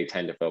companies, they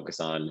tend to focus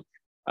on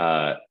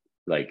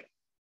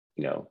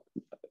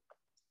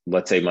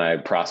let's say my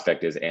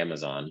prospect is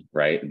Amazon,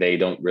 right? They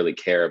don't really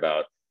care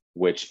about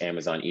which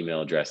Amazon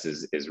email address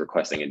is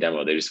requesting a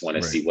demo. They just want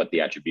to see what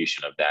the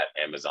attribution of that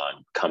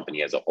Amazon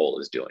company as a whole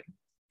is doing.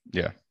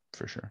 Yeah,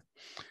 for sure.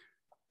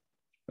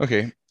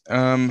 Okay.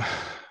 I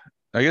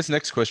guess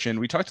next question,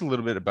 we talked a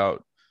little bit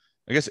about,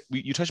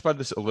 you touched about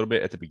this a little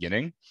bit at the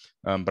beginning,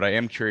 but I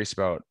am curious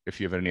about if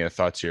you have any other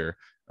thoughts here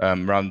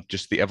around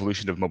just the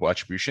evolution of mobile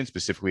attribution,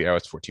 specifically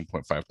iOS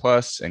 14.5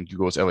 plus and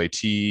Google's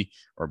LAT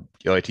or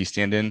LAT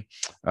stand-in.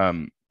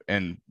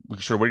 And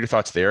sort of what are your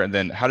thoughts there? And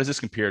then how does this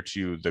compare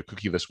to the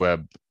cookieless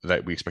web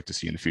that we expect to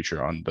see in the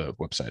future on the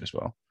website as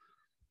well?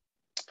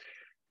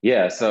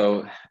 Yeah,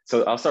 so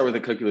I'll start with the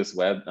cookieless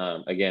web.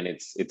 Again,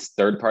 it's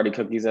third-party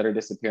cookies that are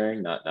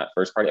disappearing, not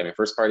first-party. I mean,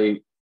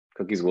 first-party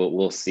cookies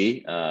we'll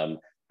see.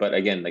 But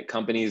again, like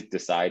companies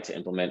decide to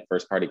implement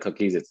first-party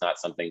cookies. It's not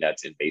something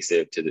that's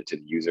invasive to the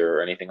user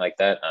or anything like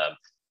that.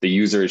 The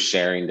user is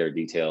sharing their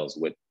details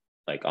with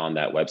like on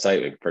that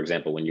website. Like, for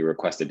example, when you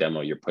request a demo,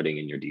 you're putting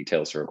in your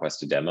details to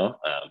request a demo.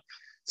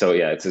 So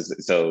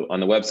on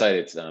the website,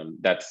 it's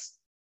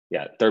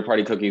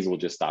third-party cookies will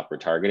just stop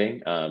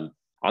retargeting.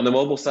 On the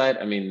mobile side,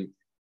 I mean,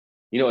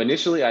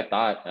 initially I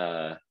thought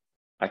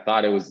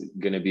it was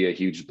going to be a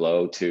huge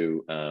blow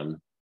to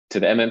the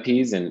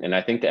MMPs, and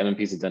I think the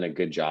MMPs have done a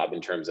good job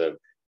in terms of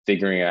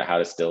figuring out how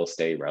to still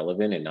stay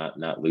relevant and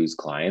not lose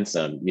clients.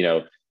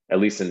 At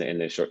least in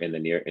the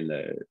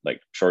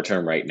short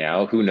term right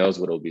now, who knows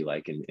what it'll be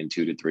like in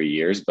 2 to 3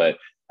 years. But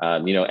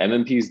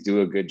MMPs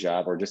do a good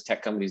job, or just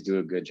tech companies do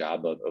a good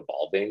job of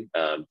evolving.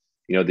 The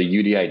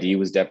UDID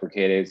was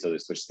deprecated, so they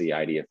switched to the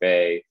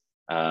IDFA.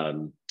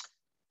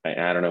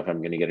 I don't know if I'm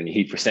going to get any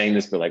heat for saying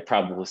this, but like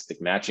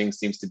probabilistic matching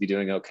seems to be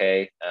doing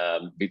okay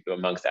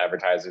amongst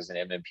advertisers and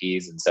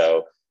MMPs. And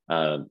so,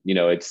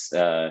 it's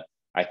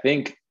I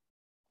think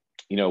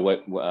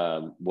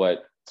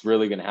what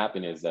really going to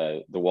happen is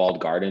the walled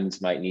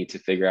gardens might need to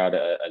figure out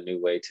a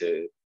new way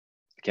to,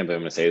 I can't believe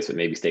I'm going to say this, but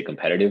maybe stay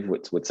competitive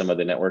with some of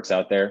the networks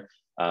out there,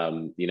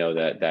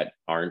 that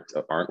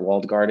aren't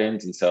walled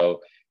gardens. And so,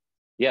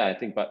 yeah, I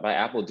think by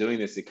Apple doing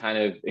this, it kind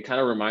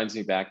of reminds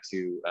me back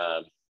to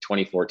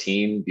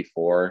 2014,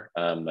 before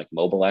like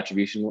mobile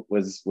attribution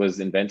was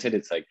invented.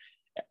 It's like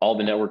all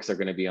the networks are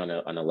going to be on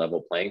a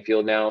level playing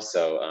field now.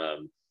 So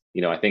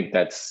I think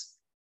that's,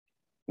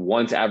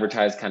 once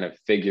advertisers kind of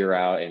figure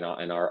out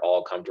and are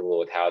all comfortable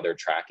with how they're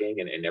tracking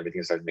and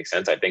everything starts to make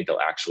sense, I think they'll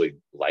actually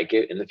like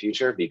it in the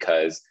future,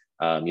 because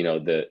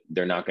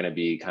they're not going to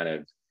be kind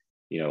of,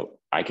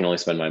 I can only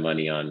spend my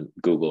money on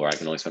Google, or I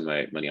can only spend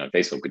my money on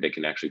Facebook, but they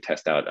can actually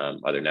test out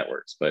other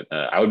networks. But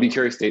I would be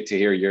curious to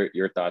hear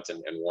your thoughts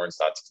and Warren's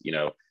thoughts,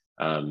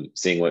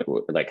 seeing what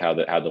like how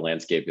the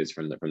landscape is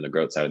from the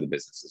growth side of the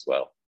business as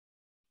well.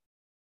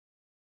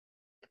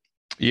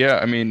 Yeah,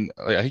 I mean,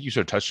 I think you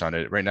sort of touched on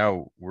it. Right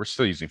now, we're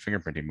still using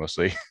fingerprinting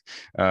mostly,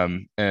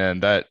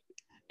 and that,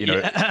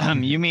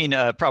 you mean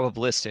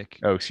probabilistic?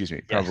 Oh, excuse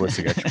me,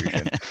 probabilistic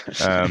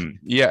attribution.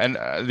 Yeah, and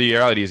the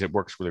reality is it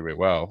works really, really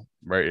well,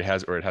 right? It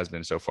has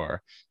been so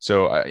far.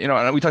 So,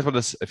 and we talked about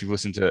this. If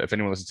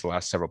anyone listens to the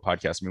last several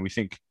podcasts, I mean, we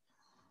think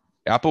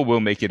Apple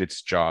will make it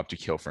its job to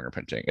kill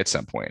fingerprinting at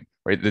some point,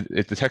 right?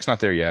 The tech's not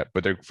there yet,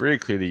 but they're very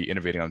clearly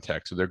innovating on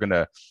tech. So they're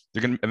gonna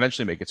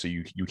eventually make it so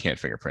you can't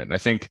fingerprint. And I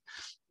think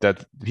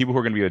that the people who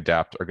are going to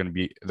they're going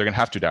to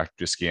have to adapt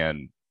to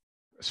scan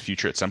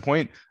future at some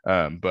point,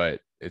 but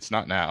it's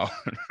not now.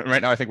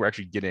 Right now, I think we're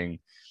actually getting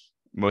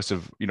most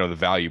of the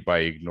value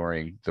by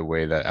ignoring the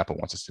way that Apple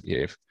wants us to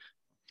behave.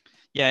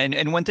 Yeah,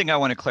 and one thing I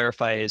want to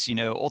clarify is,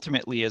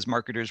 ultimately as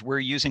marketers, we're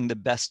using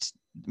the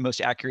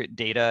most accurate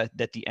data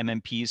that the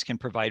MMPs can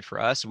provide for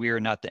us. We are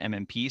not the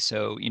MMP.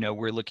 So,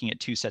 we're looking at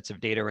two sets of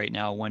data right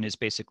now. One is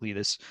basically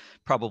this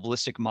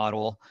probabilistic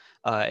model,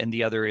 and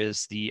the other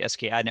is the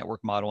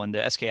SKAdNetwork model. And the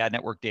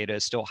SKAdNetwork data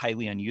is still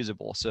highly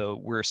unusable. So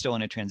we're still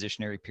in a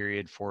transitionary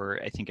period for,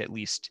 I think, at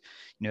least,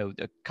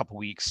 a couple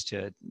weeks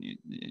to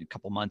a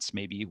couple months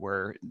maybe,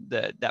 where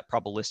that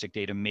probabilistic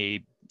data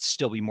may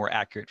still be more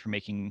accurate for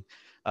making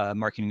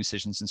marketing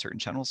decisions in certain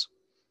channels.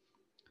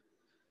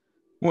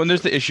 Well, and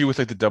there's the issue with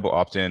like the double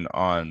opt-in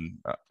on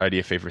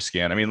IDFA for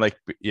scan. I mean, like,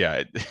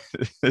 yeah,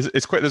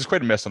 there's quite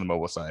a mess on the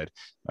mobile side.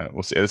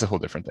 We'll see. It's a whole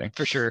different thing.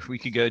 For sure, we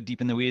could go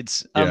deep in the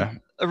weeds. Yeah.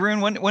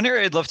 Arun, one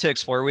area I'd love to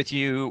explore with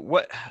you,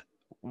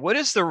 what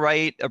is the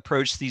right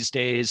approach these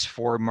days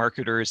for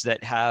marketers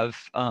that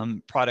have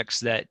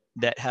products that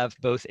have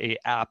both a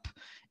app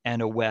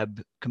and a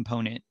web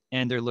component,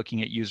 and they're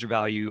looking at user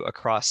value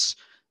across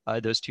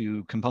those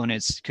two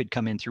components? Could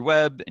come in through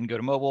web and go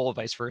to mobile,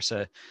 vice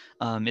versa.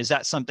 Is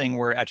that something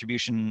where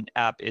attribution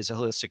app is a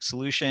holistic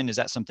solution? Is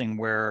that something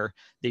where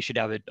they should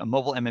have a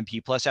mobile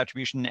MMP plus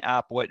attribution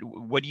app? What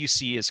do you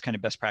see as kind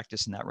of best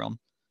practice in that realm?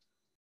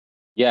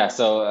 Yeah,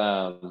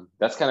 so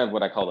that's kind of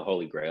what I call the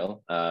holy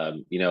grail.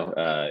 There's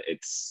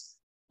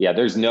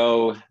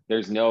no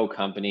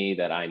company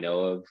that I know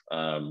of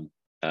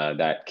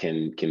that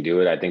can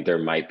do it. I think there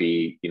might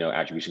be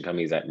attribution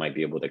companies that might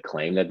be able to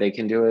claim that they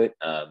can do it.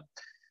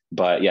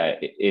 But yeah,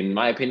 in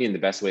my opinion, the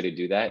best way to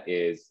do that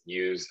is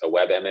use a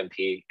web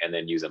MMP and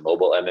then use a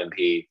mobile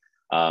MMP,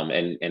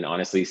 and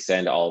honestly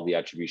send all of the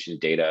attribution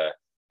data.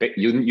 But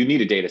you need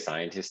a data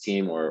scientist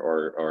team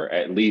or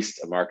at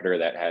least a marketer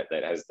that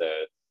has the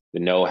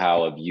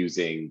know-how of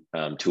using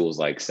tools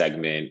like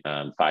Segment,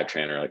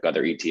 Fivetran, or like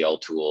other ETL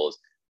tools,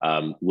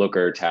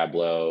 Looker,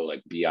 Tableau,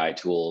 like BI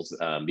tools,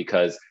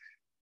 because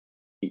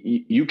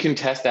you can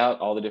test out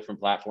all the different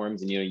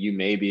platforms and you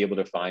may be able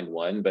to find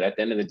one, but at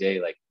the end of the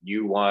day, like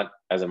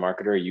as a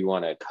marketer, you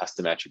want a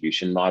custom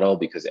attribution model,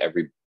 because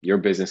your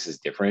business is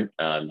different.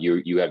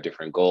 You have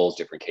different goals,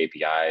 different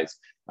KPIs,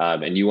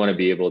 and you want to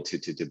be able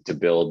to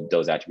build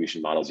those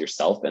attribution models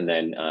yourself, and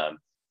then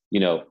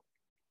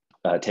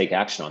take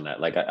action on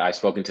that. Like I've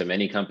spoken to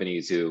many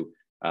companies who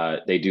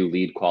they do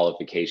lead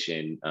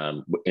qualification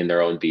in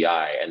their own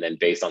BI, and then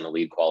based on the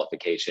lead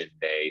qualification,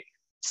 they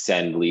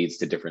send leads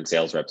to different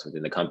sales reps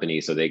within the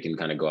company so they can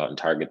kind of go out and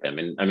target them.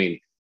 And I mean,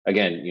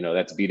 again,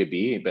 that's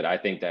B2B, but I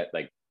think that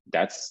like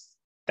that's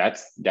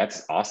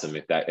awesome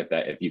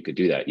if you could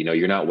do that.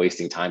 You're not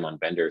wasting time on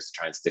vendors to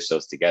try and stitch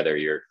those together.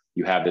 You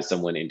have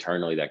someone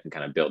internally that can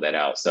kind of build that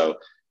out. So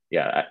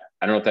yeah,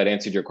 I don't know if that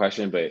answered your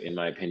question, but in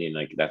my opinion,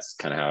 like that's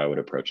kind of how I would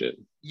approach it.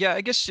 Yeah,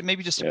 I guess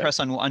maybe just to press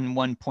on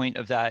one point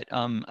of that.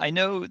 I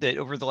know that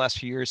over the last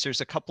few years,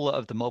 there's a couple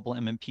of the mobile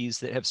MMPs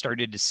that have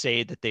started to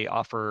say that they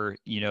offer,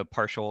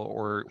 partial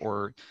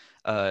or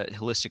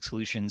holistic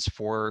solutions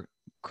for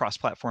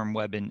cross-platform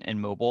web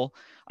and mobile.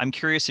 I'm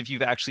curious if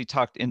you've actually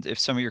if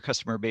some of your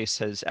customer base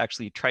has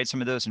actually tried some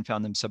of those and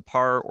found them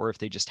subpar, or if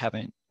they just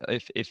haven't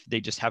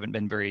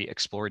been very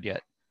explored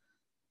yet.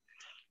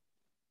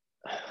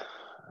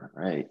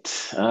 Right.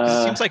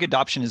 It seems like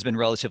adoption has been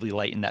relatively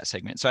light in that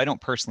segment. So I don't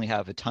personally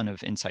have a ton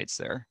of insights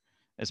there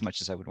as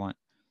much as I would want.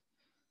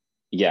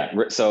 Yeah.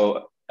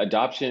 So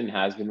adoption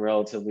has been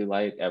relatively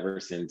light ever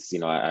since,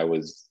 I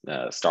was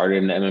started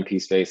in the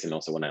MMP space, and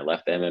also when I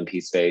left the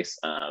MMP space.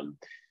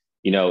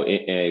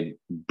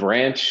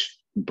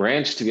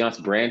 Branch, to be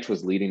honest, Branch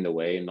was leading the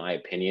way, in my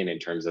opinion, in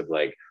terms of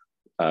like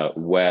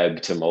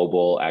web to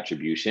mobile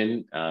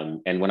attribution.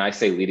 And when I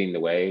say leading the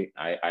way,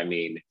 I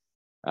mean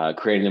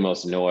creating the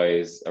most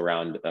noise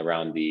around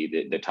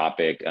the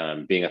topic,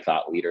 being a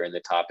thought leader in the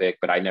topic.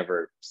 But I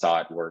never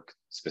saw it work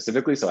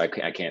specifically, so I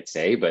can't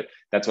say. But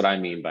that's what I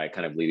mean by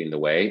kind of leading the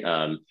way.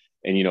 And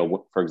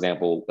for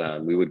example,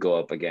 we would go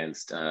up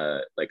against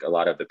like a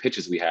lot of the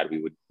pitches we had.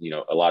 We would,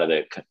 a lot of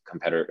the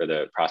competitor or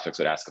the prospects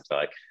would ask us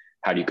like,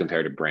 how do you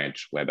compare to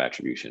Branch web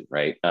attribution,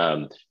 right?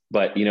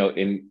 But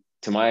in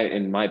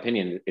my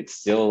opinion, it's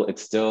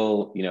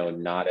still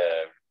not a.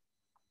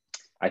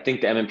 I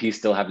think the MMPs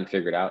still haven't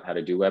figured out how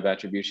to do web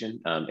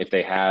attribution. If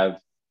they have,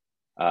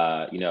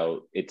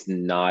 it's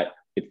not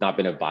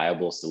been a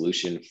viable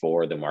solution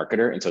for the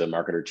marketer, and so the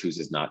marketer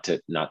chooses not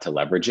to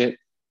leverage it.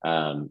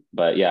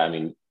 But yeah, I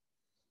mean,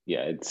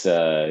 yeah, it's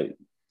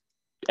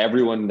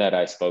everyone that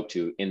I spoke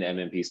to in the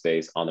MMP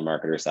space on the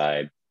marketer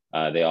side,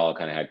 they all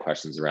kind of had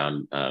questions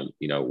around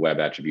web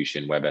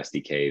attribution, web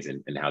SDKs,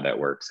 and how that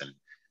works. And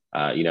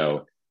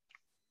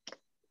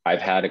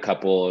I've had a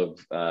couple of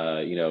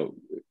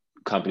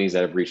companies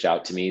that have reached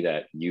out to me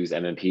that use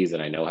MMPs that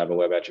I know have a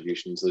web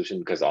attribution solution,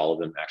 because all of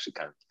them actually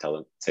kind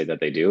of say that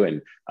they do.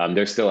 And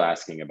they're still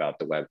asking about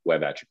the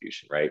web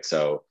attribution, right?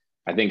 So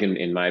I think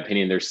in my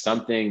opinion, there's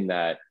something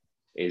that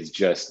is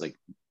just like,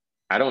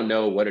 I don't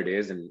know what it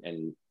is.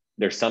 And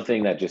there's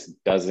something that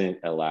just doesn't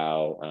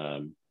allow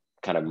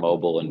kind of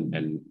mobile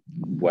and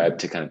web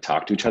to kind of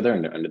talk to each other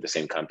under the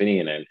same company.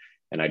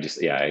 And I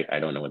just, I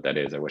don't know what that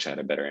is. I wish I had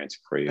a better answer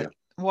for you.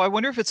 Well, I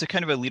wonder if it's a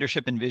kind of a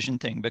leadership and vision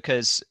thing,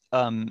 because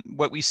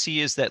what we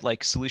see is that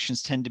like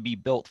solutions tend to be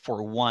built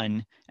for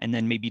one and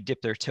then maybe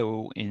dip their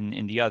toe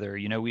in the other.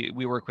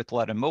 We work with a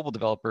lot of mobile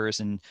developers,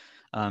 and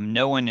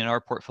no one in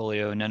our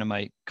portfolio, none of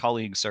my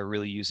colleagues are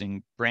really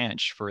using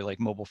Branch for like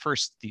mobile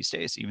first these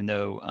days, even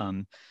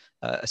though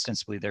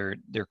ostensibly they're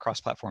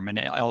cross-platform. And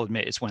I'll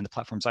admit it's one of the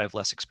platforms I have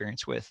less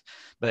experience with.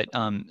 But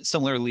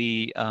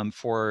similarly,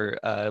 for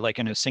like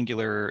in a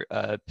singular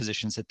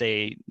positions that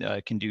they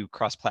can do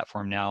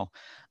cross-platform now,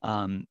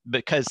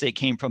 because they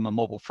came from a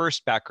mobile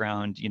first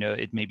background,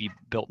 it may be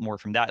built more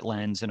from that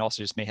lens, and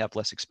also just may have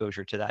less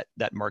exposure to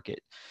that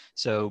market.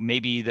 So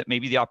maybe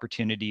the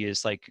opportunity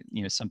is like,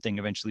 something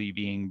eventually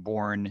being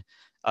born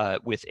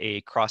with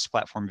a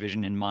cross-platform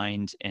vision in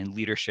mind and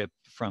leadership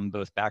from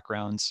both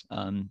backgrounds,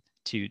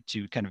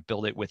 to kind of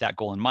build it with that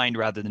goal in mind,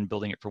 rather than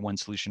building it for one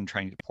solution,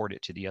 trying to port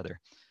it to the other.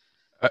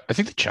 I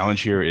think the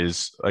challenge here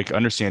is like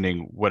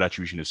understanding what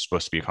attribution is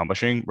supposed to be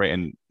accomplishing, right?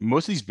 And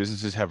most of these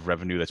businesses have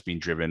revenue that's being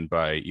driven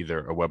by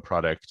either a web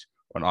product,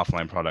 an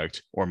offline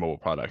product, or a mobile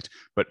product.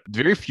 But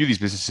very few of these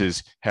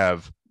businesses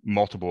have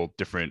multiple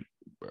different.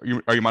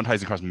 Are you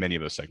monetizing across many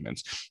of those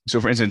segments?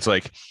 So, for instance,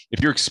 like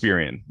if you're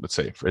Experian, let's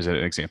say, as an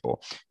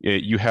example,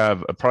 you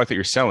have a product that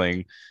you're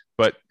selling,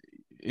 but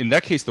in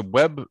that case,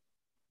 the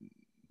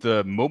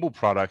mobile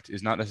product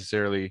is not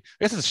necessarily, I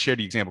guess it's a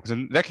shared example, because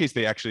in that case,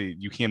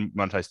 you can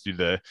monetize through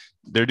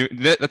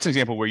that's an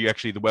example where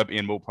the web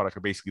and mobile product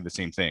are basically the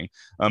same thing.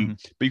 But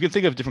you can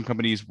think of different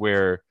companies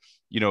where,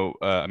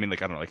 I mean,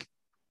 like, I don't know, like,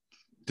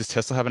 does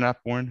Tesla have an app,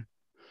 Warren?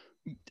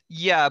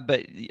 Yeah,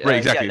 but right,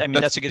 exactly. Yeah, I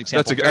mean, that's a good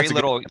example. Very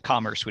little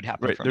commerce would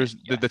happen. Right. From There's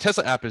the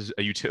Tesla app is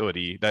a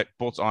utility that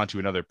bolts onto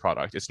another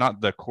product. It's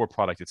not the core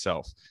product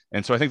itself.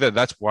 And so I think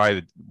that's where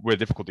the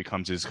difficulty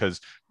comes, is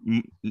because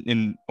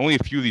in only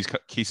a few of these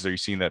cases are you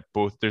seeing that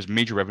there's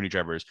major revenue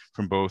drivers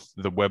from both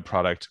the web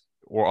product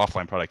or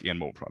offline product and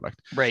mobile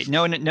product. Right.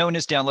 No one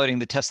is downloading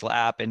the Tesla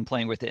app and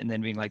playing with it and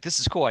then being like, this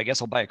is cool, I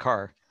guess I'll buy a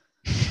car.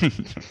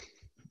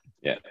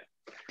 Yeah.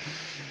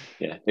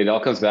 Yeah, it all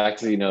comes back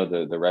to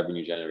the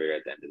revenue generator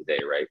at the end of the day,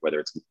 right?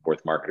 Whether it's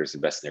worth marketers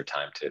investing their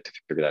time to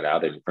figure that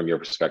out. And from your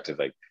perspective,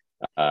 like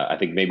I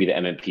think maybe the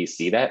MMPs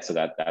see that, so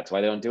that's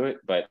why they don't do it.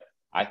 But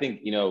I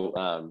think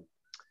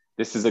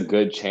this is a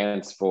good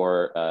chance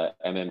for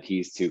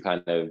MMPs to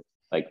kind of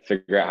like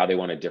figure out how they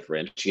want to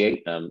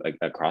differentiate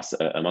across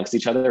amongst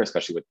each other,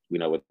 especially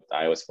with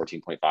iOS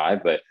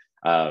 14.5. But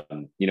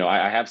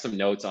I have some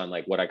notes on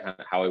like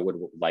how I would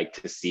like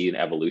to see an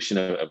evolution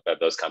of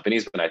those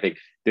companies, but I think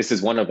this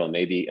is one of them.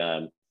 Maybe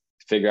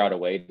figure out a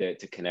way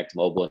to connect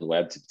mobile and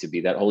web to be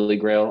that holy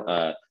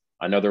grail.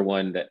 Another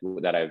one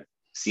that I've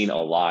seen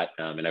a lot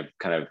and I've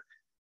kind of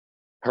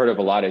heard of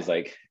a lot is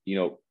like,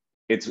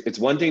 it's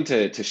one thing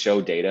to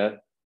show data,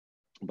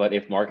 but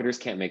if marketers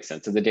can't make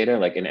sense of the data,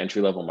 like an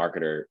entry-level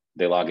marketer,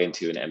 they log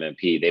into an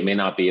MMP, they may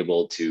not be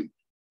able to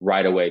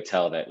right away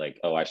tell that like,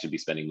 oh, I should be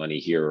spending money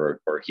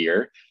here or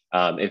here.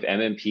 If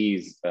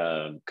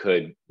MMPs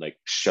could like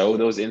show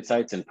those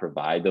insights and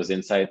provide those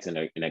insights in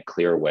a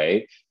clear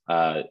way,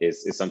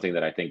 is something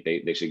that I think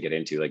they should get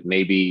into. Like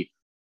maybe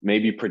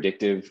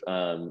predictive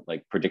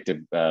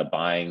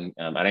buying.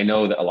 And I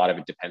know that a lot of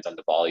it depends on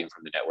the volume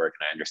from the network,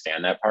 and I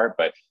understand that part,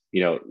 but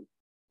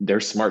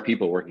there's smart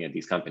people working at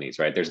these companies,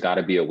 right? There's got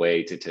to be a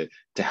way to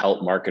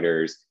help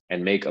marketers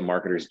and make a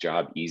marketer's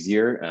job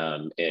easier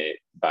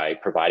by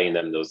providing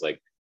them those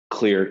like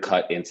clear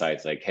cut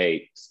insights, like,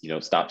 hey,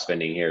 stop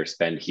spending here,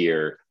 spend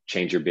here,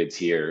 change your bids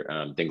here,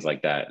 things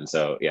like that. And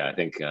so, yeah, I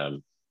think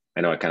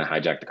I know I kind of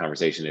hijacked the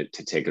conversation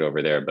to take it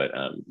over there, but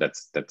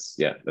that's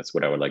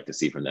what I would like to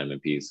see from the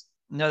MMPs.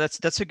 No,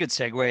 that's a good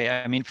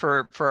segue. I mean,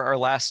 for our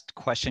last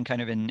question, kind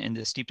of in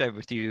this deep dive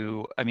with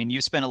you, I mean,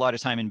 you've spent a lot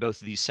of time in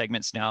both of these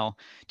segments now.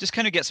 Just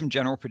kind of get some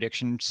general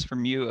predictions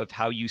from you of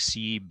how you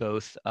see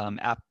both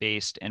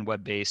app-based and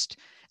web-based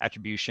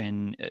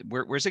attribution.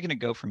 Where's it going to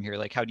go from here?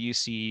 Like, how do you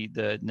see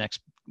the next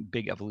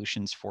big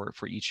evolutions for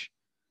each?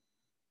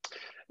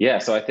 Yeah,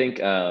 so I think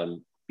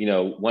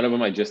one of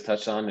them I just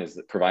touched on is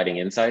providing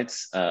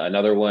insights.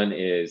 Another one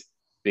is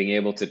being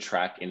able to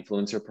track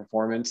influencer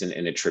performance and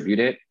attribute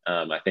it.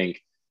 I think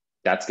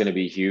that's going to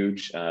be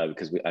huge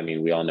because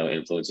we all know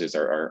influencers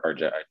are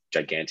a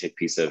gigantic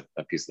piece of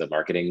the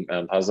marketing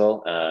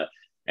puzzle.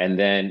 And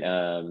then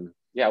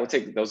I would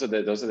say those are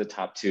the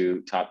top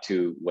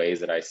two ways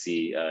that I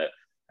see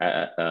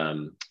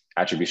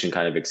attribution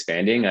kind of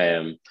expanding.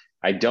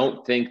 I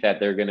don't think that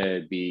they're going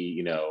to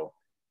be,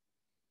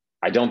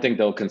 I don't think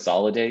they'll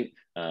consolidate.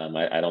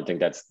 I don't think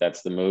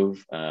that's the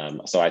move.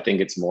 So I think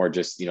it's more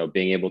just,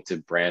 being able to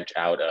branch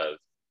out of,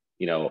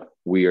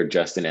 we are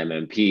just an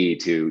MMP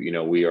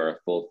to, we are a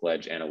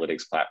full-fledged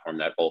analytics platform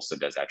that also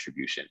does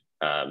attribution.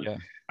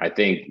 I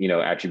think,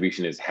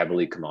 attribution is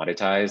heavily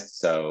commoditized.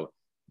 So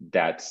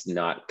that's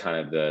not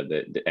kind of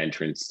the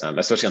entrance,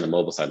 especially on the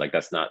mobile side. Like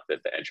that's not the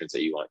entrance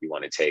that you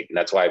want to take. And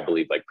that's why I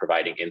believe like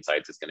providing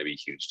insights is going to be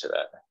huge to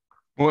that.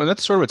 Well, and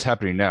that's sort of what's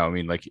happening now. I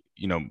mean, like,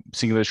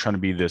 Singular is trying to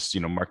be this,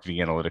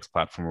 marketing analytics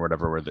platform or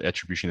whatever, where the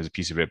attribution is a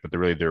piece of it, but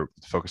they're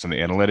focused on the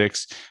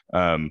analytics.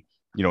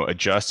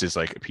 Adjust is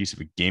like a piece of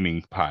a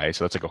gaming pie.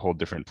 So that's like a whole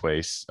different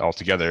place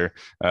altogether.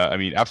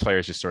 AppsFlyer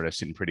is just sort of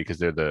sitting pretty because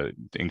they're the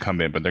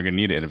incumbent, but they're going to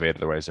need to innovate.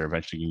 Otherwise, they're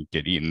eventually going to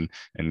get eaten.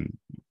 And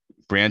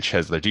Branch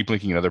has their deep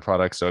linking and other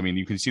products. So,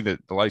 you can see that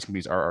a lot of these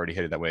companies are already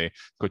headed that way.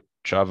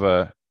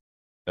 Java,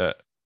 no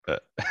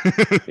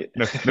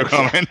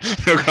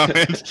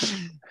comment.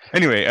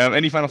 Anyway,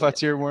 any final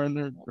thoughts here,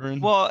 Warren?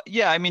 Well,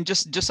 yeah,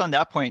 just on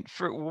that point,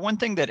 for one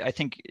thing that I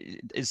think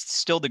is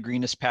still the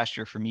greenest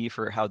pasture for me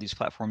for how these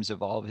platforms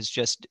evolve is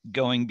just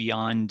going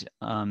beyond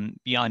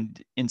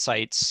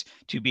insights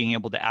to being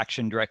able to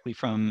action directly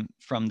from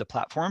the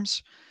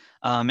platforms.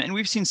 And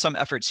we've seen some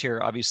efforts here,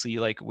 obviously,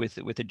 like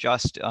with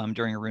Adjust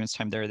during Arun's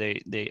time there,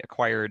 they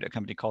acquired a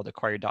company called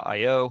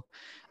Acquired.io,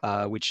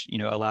 which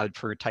allowed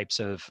for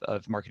types of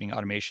marketing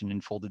automation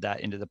and folded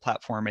that into the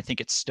platform. I think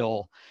it's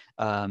still,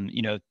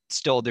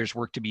 still there's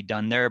work to be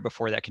done there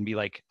before that can be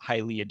like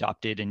highly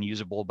adopted and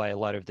usable by a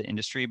lot of the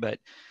industry. But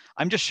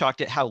I'm just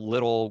shocked at how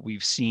little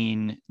we've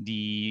seen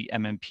the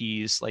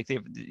MMPs. Like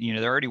they're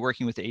already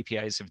working with the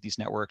APIs of these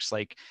networks.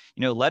 Like,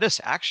 let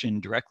us action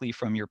directly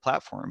from your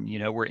platform.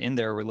 We're in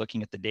there, we're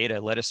looking at the data.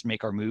 Let us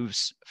make our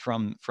moves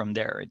from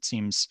there. It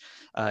seems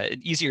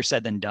easier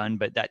said than done,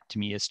 but that to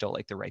me is still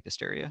like the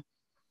ripest area.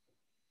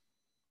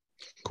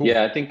 Cool.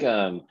 Yeah, I think.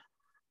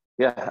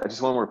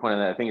 Just one more point on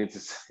that. I think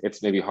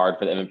it's maybe hard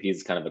for the MMPs.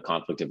 It's kind of a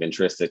conflict of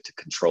interest to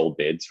control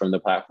bids from the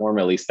platform.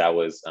 At least that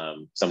was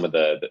some of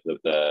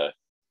the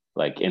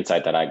like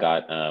insight that I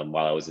got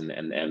while I was in the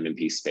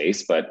MMP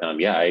space. But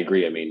I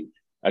agree.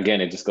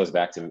 Again, it just goes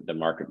back to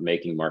the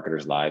making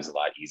marketers' lives a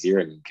lot easier,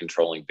 and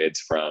controlling bids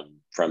from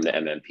the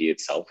MMP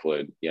itself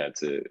would,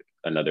 it's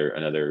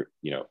another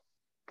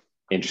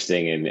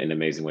interesting and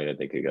amazing way that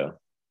they could go.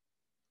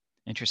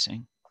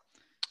 Interesting.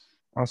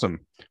 Awesome.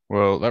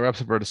 Well, that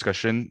wraps up our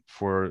discussion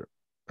for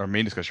our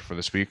main discussion for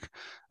this week.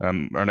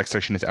 Our next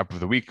section is App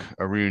of the Week.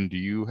 Arun, do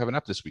you have an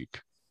app this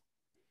week?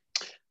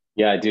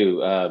 Yeah, I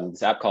do.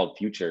 This app called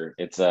Future.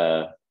 It's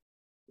a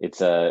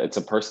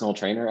personal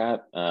trainer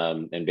app,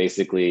 and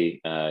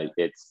basically,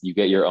 you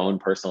get your own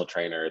personal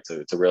trainer. It's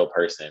a real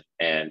person,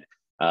 and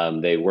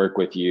they work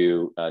with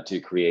you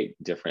to create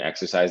different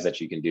exercises that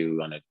you can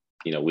do on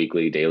a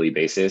weekly, daily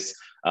basis.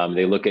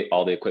 They look at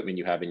all the equipment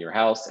you have in your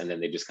house, and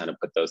then they just kind of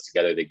put those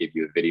together. They give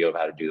you a video of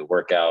how to do the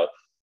workout,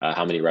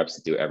 how many reps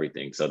to do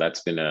everything. So that's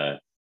been a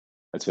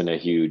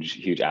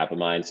huge app of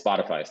mine.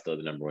 Spotify is still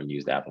the number one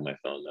used app on my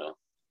phone, though.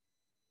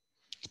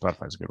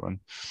 Spotify's a good one.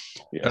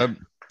 Yeah. All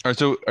right.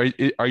 So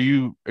are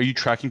you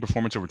tracking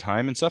performance over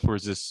time and stuff, or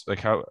is this like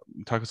how?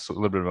 Talk us a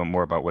little bit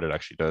more about what it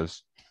actually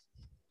does.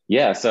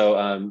 Yeah.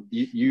 So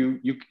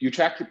you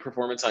track your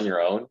performance on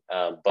your own,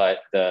 but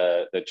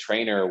the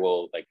trainer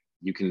will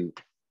you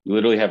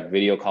literally have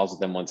video calls with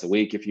them once a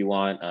week if you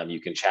want.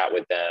 You can chat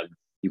with them.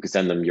 You can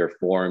send them your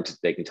form.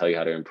 They can tell you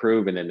how to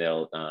improve, and then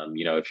they'll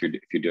if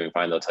you're doing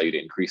fine, they'll tell you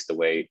to increase the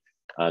weight,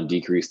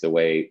 decrease the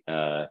weight.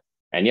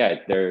 And yeah,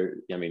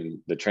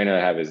 the trainer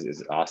I have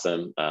is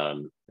awesome.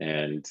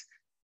 And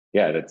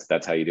yeah,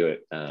 that's how you do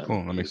it.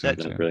 Cool. That makes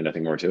sense. Really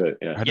nothing more to it.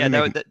 Yeah.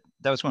 Yeah.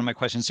 That was one of my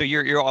questions. So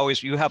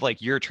you have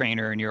like your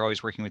trainer, and you're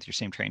always working with your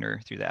same trainer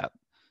through that.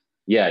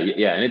 Yeah,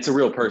 and it's a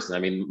real person. I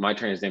mean, my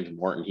trainer's name's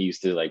Morton. He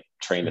used to like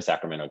train the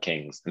Sacramento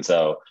Kings, and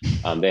so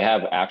they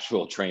have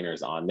actual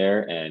trainers on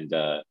there. And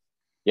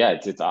yeah,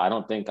 it's. I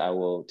don't think I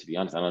will. To be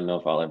honest, I don't know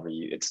if I'll ever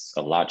use. It's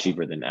a lot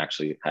cheaper than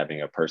actually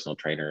having a personal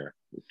trainer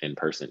in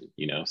person.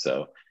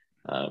 So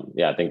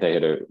yeah, I think they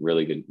hit a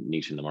really good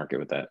niche in the market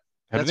with that.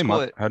 That's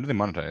cool. How do they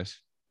monetize?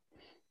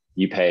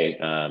 You pay.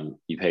 I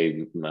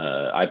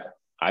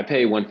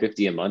pay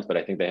 150 a month, but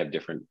I think they have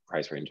different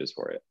price ranges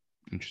for it.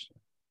 Interesting.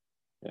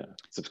 Yeah,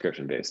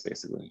 subscription based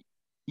basically.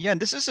 Yeah,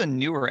 and this is a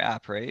newer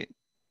app, right?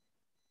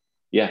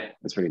 Yeah,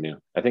 it's pretty new.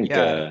 I think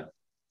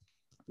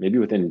maybe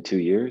within 2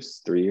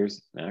 years, 3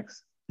 years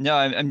max. No,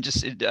 I'm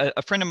just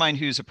a friend of mine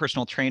who's a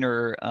personal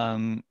trainer.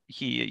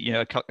 He,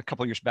 a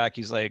couple years back,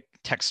 he's like,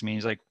 texts me.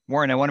 He's like,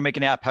 Warren, I want to make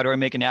an app. How do I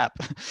make an app?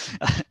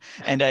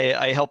 And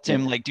I helped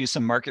him like do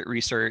some market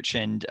research,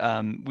 and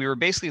we were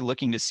basically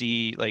looking to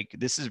see like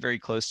this is very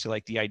close to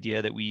like the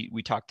idea that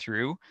we talked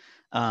through,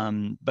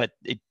 but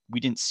we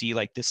didn't see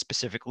like this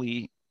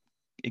specifically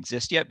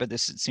exist yet, but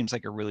this seems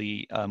like a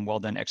really well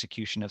done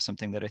execution of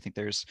something that I think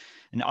there's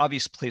an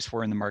obvious place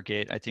for in the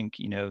market. I think,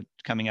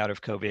 coming out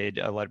of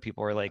COVID, a lot of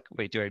people are like,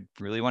 wait, do I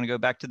really want to go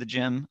back to the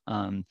gym?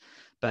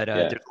 But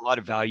there's a lot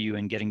of value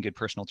in getting good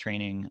personal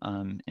training.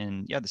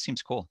 And yeah, this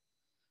seems cool.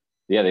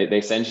 Yeah,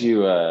 they send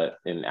you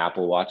an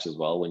Apple Watch as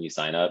well when you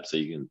sign up, so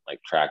you can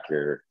like track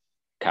your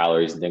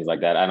calories and things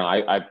like that. I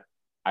don't know.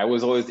 I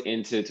was always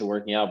into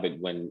working out, but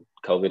when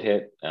COVID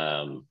hit,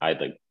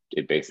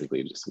 it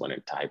basically just went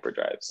into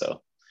hyperdrive.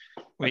 So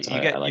wait,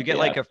 you get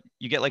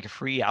like a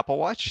free Apple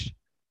Watch?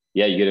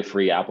 Yeah, you get a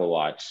free Apple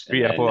Watch.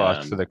 Apple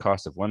Watch for the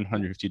cost of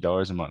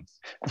 $150 a month.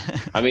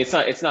 I mean,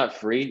 it's not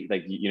free.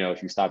 Like,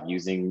 if you stop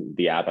using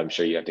the app, I'm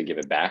sure you have to give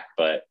it back.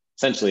 But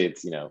essentially,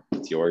 it's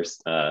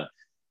yours. And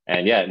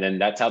then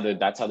that's how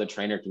the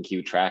trainer can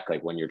keep track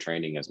like when you're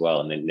training as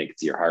well, and then they can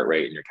see your heart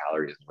rate and your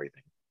calories and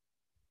everything.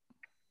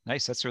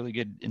 Nice. That's a really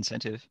good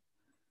incentive.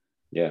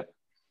 Yeah.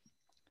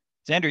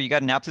 Xander, you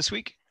got an app this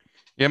week?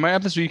 Yeah, my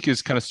app this week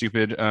is kind of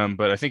stupid,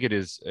 but I think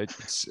it's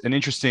an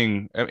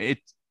interesting.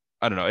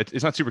 I don't know.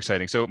 It's not super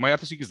exciting. So my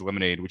app this week is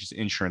Lemonade, which is an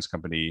insurance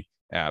company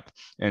app.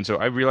 And so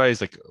I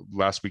realized like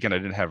last weekend I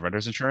didn't have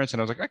renter's insurance,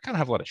 and I was like, I kind of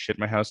have a lot of shit in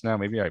my house now.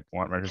 Maybe I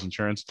want renter's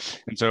insurance.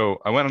 And so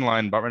I went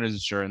online, bought renter's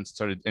insurance,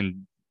 started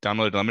and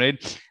downloaded Lemonade.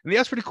 And the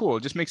app's pretty cool.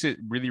 It just makes it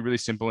really, really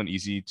simple and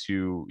easy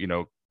to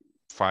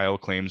file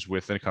claims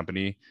with a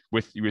company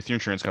with your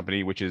insurance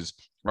company, which is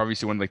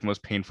obviously one of like the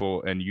most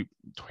painful and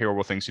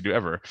terrible things to do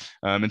ever.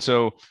 And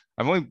so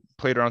I've only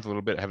played around with a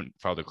little bit. I haven't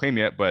filed a claim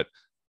yet, but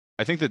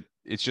I think that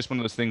it's just one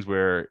of those things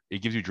where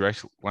it gives you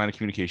direct line of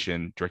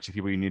communication, direct to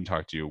people you need to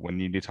talk to when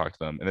you need to talk to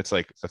them. And it's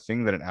like the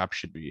thing that an app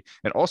should be.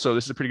 And also,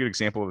 this is a pretty good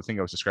example of the thing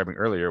I was describing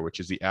earlier, which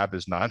is the app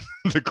is not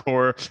the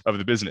core of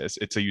the business.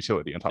 It's a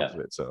utility on top of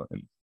it. So,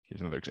 and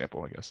here's another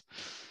example, I guess.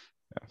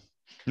 Yeah.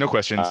 No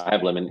questions. I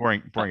have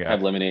boring I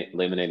have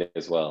Lemonade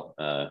as well.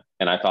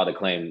 And I filed a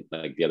claim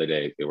like the other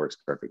day. It works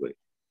perfectly.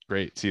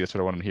 Great. See, that's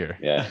what I wanted to hear.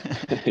 Yeah.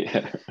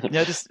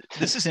 No, this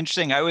is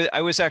interesting.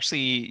 I was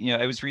actually,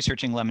 I was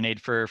researching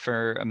Lemonade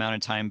for amount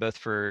of time, both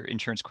for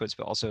insurance quotes,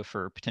 but also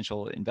for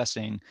potential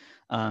investing.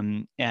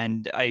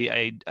 And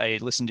I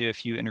listened to a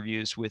few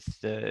interviews with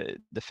the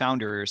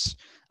founders.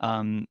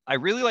 I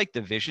really like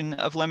the vision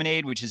of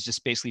Lemonade, which is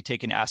just basically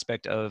take an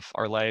aspect of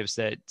our lives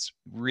that's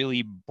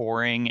really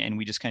boring and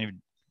we just kind of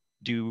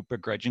do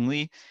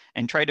begrudgingly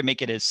and try to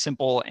make it as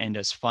simple and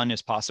as fun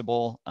as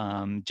possible.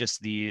 I guess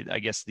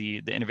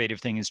the innovative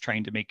thing is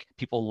trying to make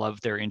people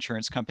love their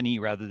insurance company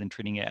rather than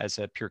treating it as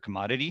a pure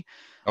commodity.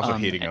 Also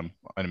hating them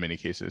in many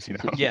cases,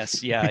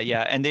 Yes,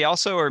 yeah. And they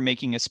also are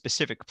making a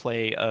specific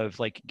play of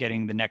like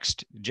getting the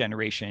next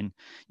generation,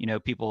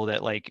 people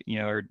that like,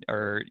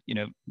 are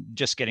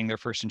just getting their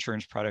first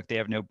insurance product. They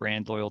have no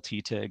brand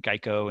loyalty to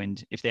Geico.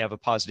 And if they have a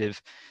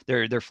positive,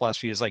 their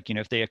philosophy is like,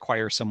 if they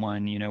acquire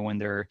someone, when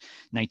they're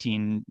 19,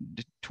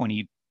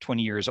 20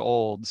 years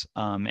old,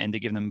 and they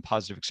give them a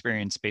positive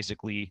experience,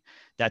 basically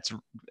that's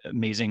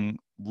amazing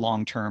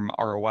long-term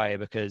ROI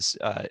because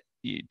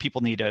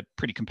people need a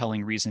pretty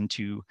compelling reason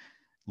to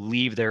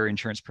leave their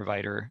insurance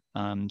provider.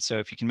 So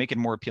if you can make it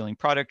a more appealing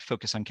product,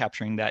 focus on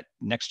capturing that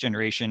next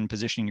generation,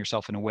 positioning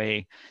yourself in a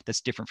way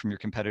that's different from your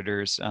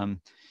competitors.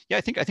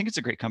 I think it's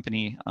a great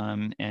company,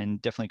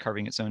 and definitely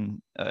carving its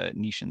own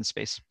niche in the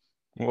space.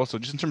 Well, also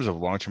just in terms of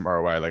long-term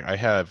ROI, like I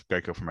have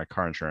Geico for my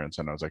car insurance,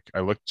 and I was like,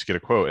 I looked to get a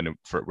quote and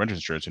for renter's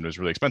insurance, and it was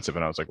really expensive,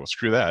 and I was like, well,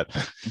 screw that.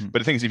 Mm-hmm. But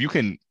the thing is, if you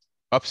can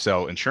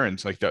upsell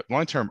insurance, like the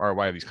long-term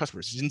ROI of these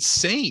customers is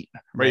insane,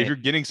 right? If you're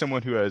getting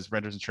someone who has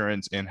renter's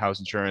insurance and house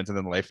insurance and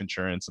then life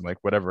insurance and like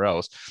whatever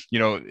else,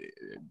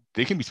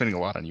 they can be spending a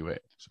lot on UA.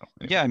 So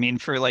anyway. Yeah, I mean,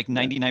 for like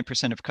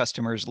 99% of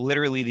customers,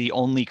 literally the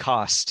only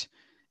cost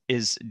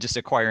is just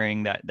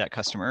acquiring that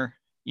customer.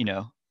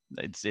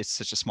 It's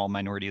such a small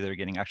minority that are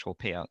getting actual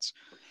payouts.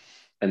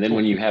 And then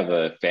when you have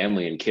a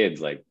family and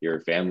kids, like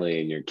your family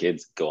and your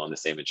kids go on the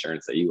same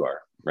insurance that you are,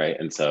 right?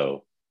 And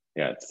so,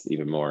 yeah, it's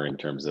even more in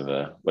terms of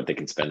what they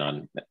can spend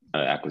on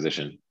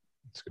acquisition.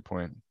 That's a good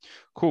point.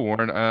 Cool,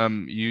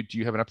 Warren. Do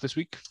you have an up this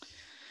week?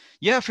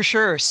 Yeah, for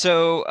sure.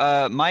 So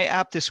my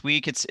app this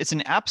week, it's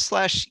an app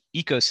slash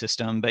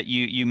ecosystem, but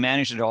you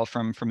manage it all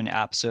from an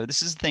app. So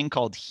this is a thing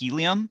called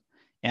Helium.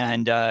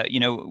 And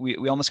we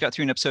almost got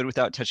through an episode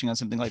without touching on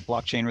something like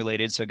blockchain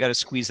related. So I got to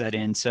squeeze that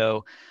in.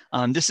 So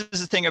this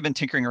is the thing I've been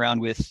tinkering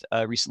around with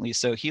recently.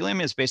 So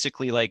Helium is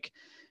basically like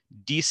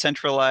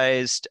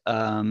decentralized,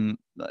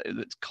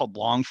 it's called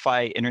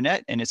LongFi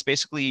internet. And it's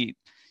basically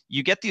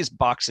you get these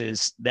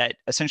boxes that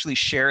essentially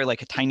share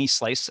like a tiny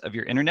slice of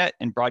your internet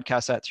and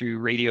broadcast that through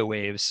radio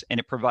waves. And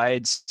it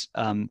provides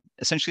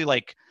essentially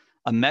like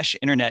a mesh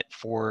internet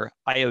for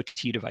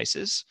IoT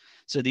devices.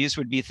 So these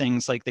would be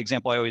things like the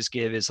example I always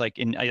give is like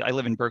I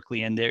live in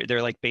Berkeley, and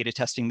they're like beta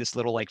testing this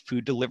little like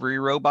food delivery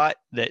robot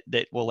that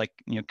will like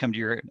come to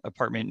your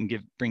apartment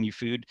and bring you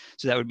food.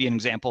 So that would be an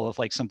example of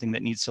like something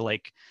that needs to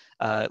like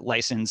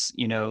license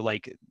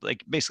like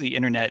basically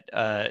internet.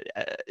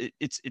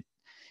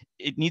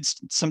 It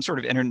needs some sort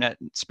of internet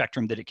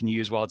spectrum that it can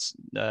use while it's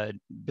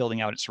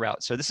building out its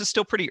route. So this is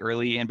still pretty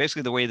early. And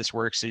basically the way this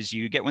works is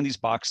you get one of these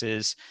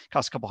boxes,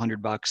 costs a couple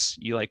 $100.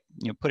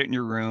 You put it in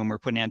your room or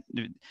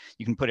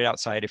you can put it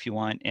outside if you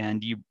want.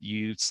 And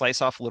you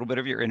slice off a little bit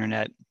of your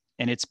internet.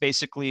 And it's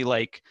basically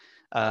like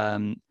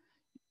a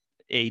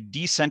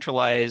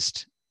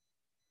decentralized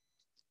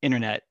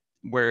internet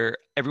where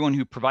everyone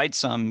who provides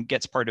some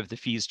gets part of the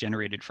fees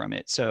generated from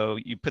it. So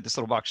you put this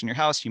little box in your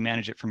house, you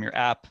manage it from your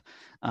app,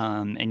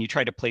 and you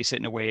try to place it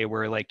in a way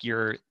where like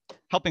you're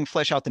helping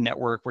flesh out the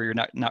network where you're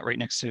not right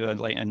next to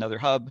another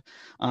hub.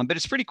 But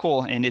it's pretty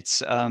cool, and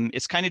it's kind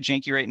of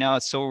janky right now.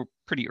 It's so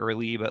pretty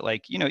early, but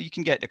like you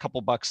can get a couple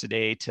bucks a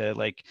day to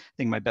like I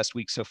think my best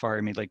week so far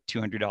I made like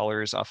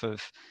 $200 off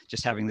of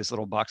just having this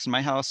little box in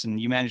my house. And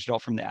you manage it all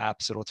from the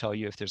app, so it'll tell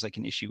you if there's like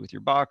an issue with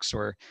your box,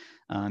 or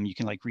you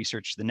can like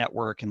research the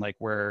network and like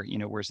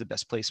where's the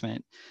best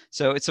placement.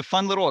 So it's a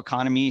fun little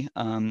economy.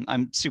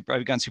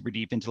 I've gone super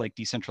deep into like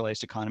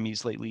decentralized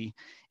economies lately,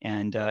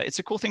 and it's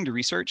a cool thing to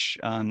research.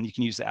 You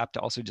can use the app to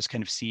also just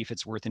kind of see if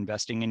it's worth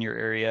investing in your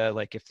area,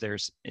 like if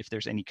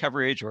there's any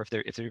coverage, or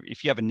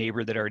if you have a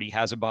neighbor that already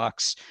has a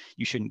box,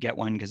 you shouldn't get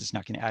one because it's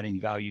not going to add any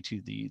value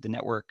to the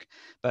network.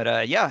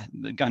 But yeah,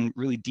 gone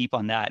really deep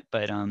on that.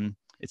 But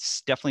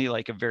it's definitely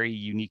like a very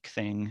unique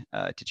thing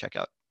to check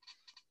out.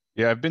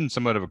 Yeah, I've been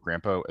somewhat of a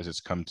grandpa as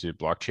it's come to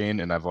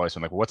blockchain, and I've always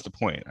been like, well, what's the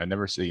point? I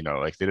never see,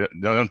 like they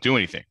don't do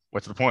anything.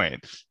 What's the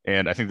point?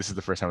 And I think this is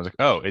the first time I was like,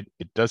 oh, it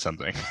does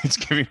something. It's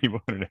giving people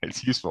internet.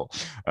 It's useful.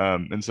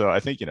 And so I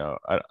think,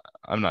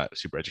 I'm not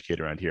super educated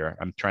around here.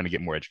 I'm trying to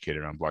get more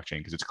educated around blockchain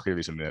because it's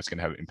clearly something that's going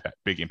to have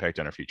big impact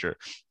on our future.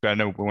 But I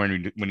know when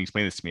you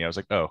explained this to me, I was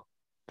like, oh,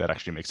 that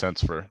actually makes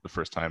sense for the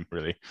first time,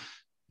 really.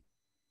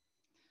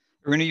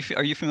 Arun,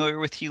 are you familiar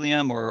with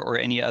Helium or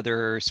any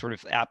other sort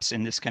of apps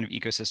in this kind of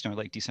ecosystem,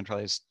 like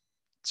decentralized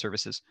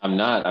services? I'm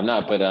not,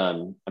 but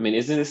I mean,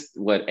 isn't this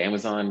what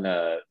Amazon,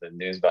 the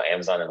news about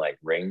Amazon and like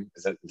Ring,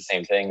 is that the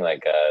same thing?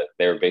 Like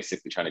they were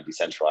basically trying to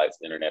decentralize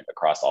the internet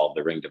across all of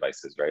the Ring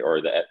devices, right?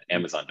 Or the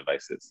Amazon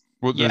devices.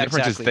 Well, the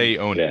difference is they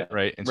own it,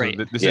 right? And so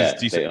this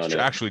is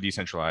actually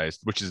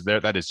decentralized, which is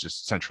that is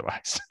just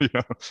centralized.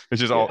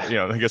 It's just all,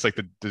 I guess like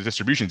the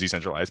distribution is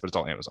decentralized, but it's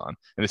all Amazon.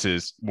 And this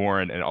is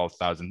Warren and all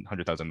 100,000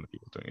 of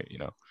people doing it,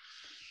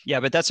 Yeah,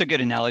 but that's a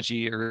good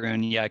analogy,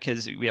 Arun. Yeah,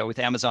 because with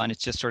Amazon,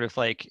 it's just sort of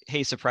like,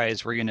 hey,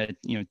 surprise, we're gonna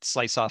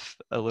slice off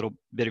a little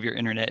bit of your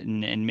internet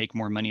and make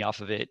more money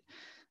off of it,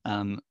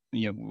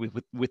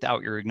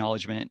 without your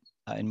acknowledgement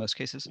in most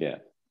cases. Yeah,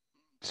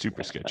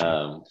 super sketchy,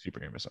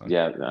 super Amazon.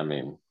 Yeah, I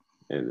mean,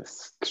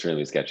 it's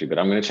extremely sketchy. But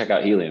I'm gonna check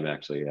out Helium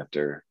actually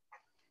after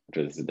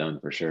this is done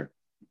for sure.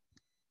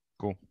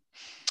 Cool.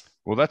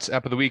 Well, that's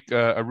app of the week.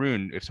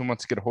 Arun, if someone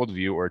wants to get a hold of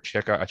you or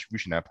check out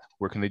Attribution App,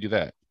 where can they do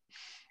that?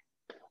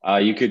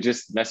 You could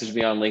just message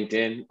me on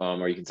LinkedIn,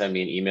 or you can send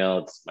me an email.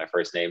 It's my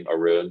first name,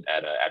 Arun,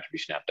 at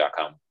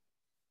attributionapp.com.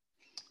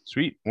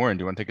 Sweet. Warren,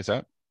 do you want to take us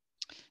out?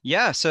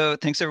 Yeah. So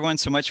thanks everyone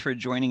so much for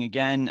joining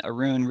again.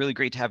 Arun, really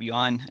great to have you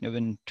on. I've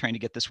been trying to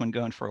get this one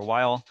going for a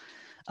while.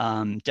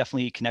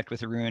 Definitely connect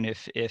with Arun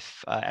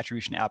if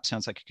Attribution App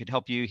sounds like it could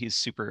help you. He's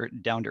super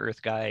down to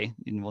earth guy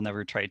and will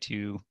never try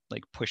to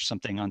like push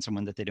something on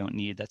someone that they don't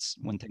need. That's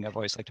one thing I've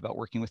always liked about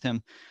working with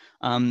him.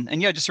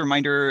 And yeah, just a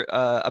reminder,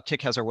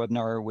 Uptick has our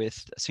webinar with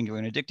Singular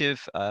and Addictive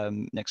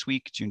next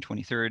week, June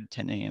 23rd,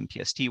 10 a.m.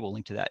 PST. We'll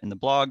link to that in the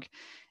blog.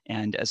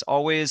 And as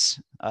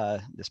always,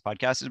 this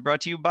podcast is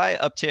brought to you by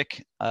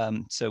Uptick.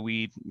 So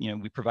we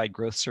provide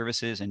growth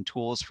services and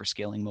tools for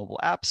scaling mobile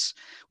apps.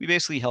 We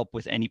basically help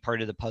with any part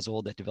of the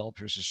puzzle that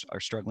developers are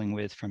struggling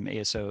with, from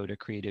ASO to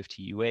creative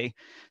to UA.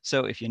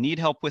 So if you need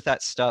help with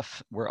that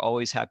stuff, we're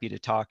always happy to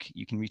talk.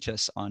 You can reach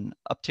us on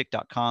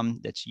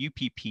upptic.com. That's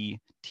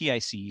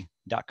upptic.com.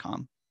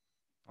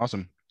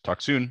 Awesome.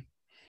 Talk soon.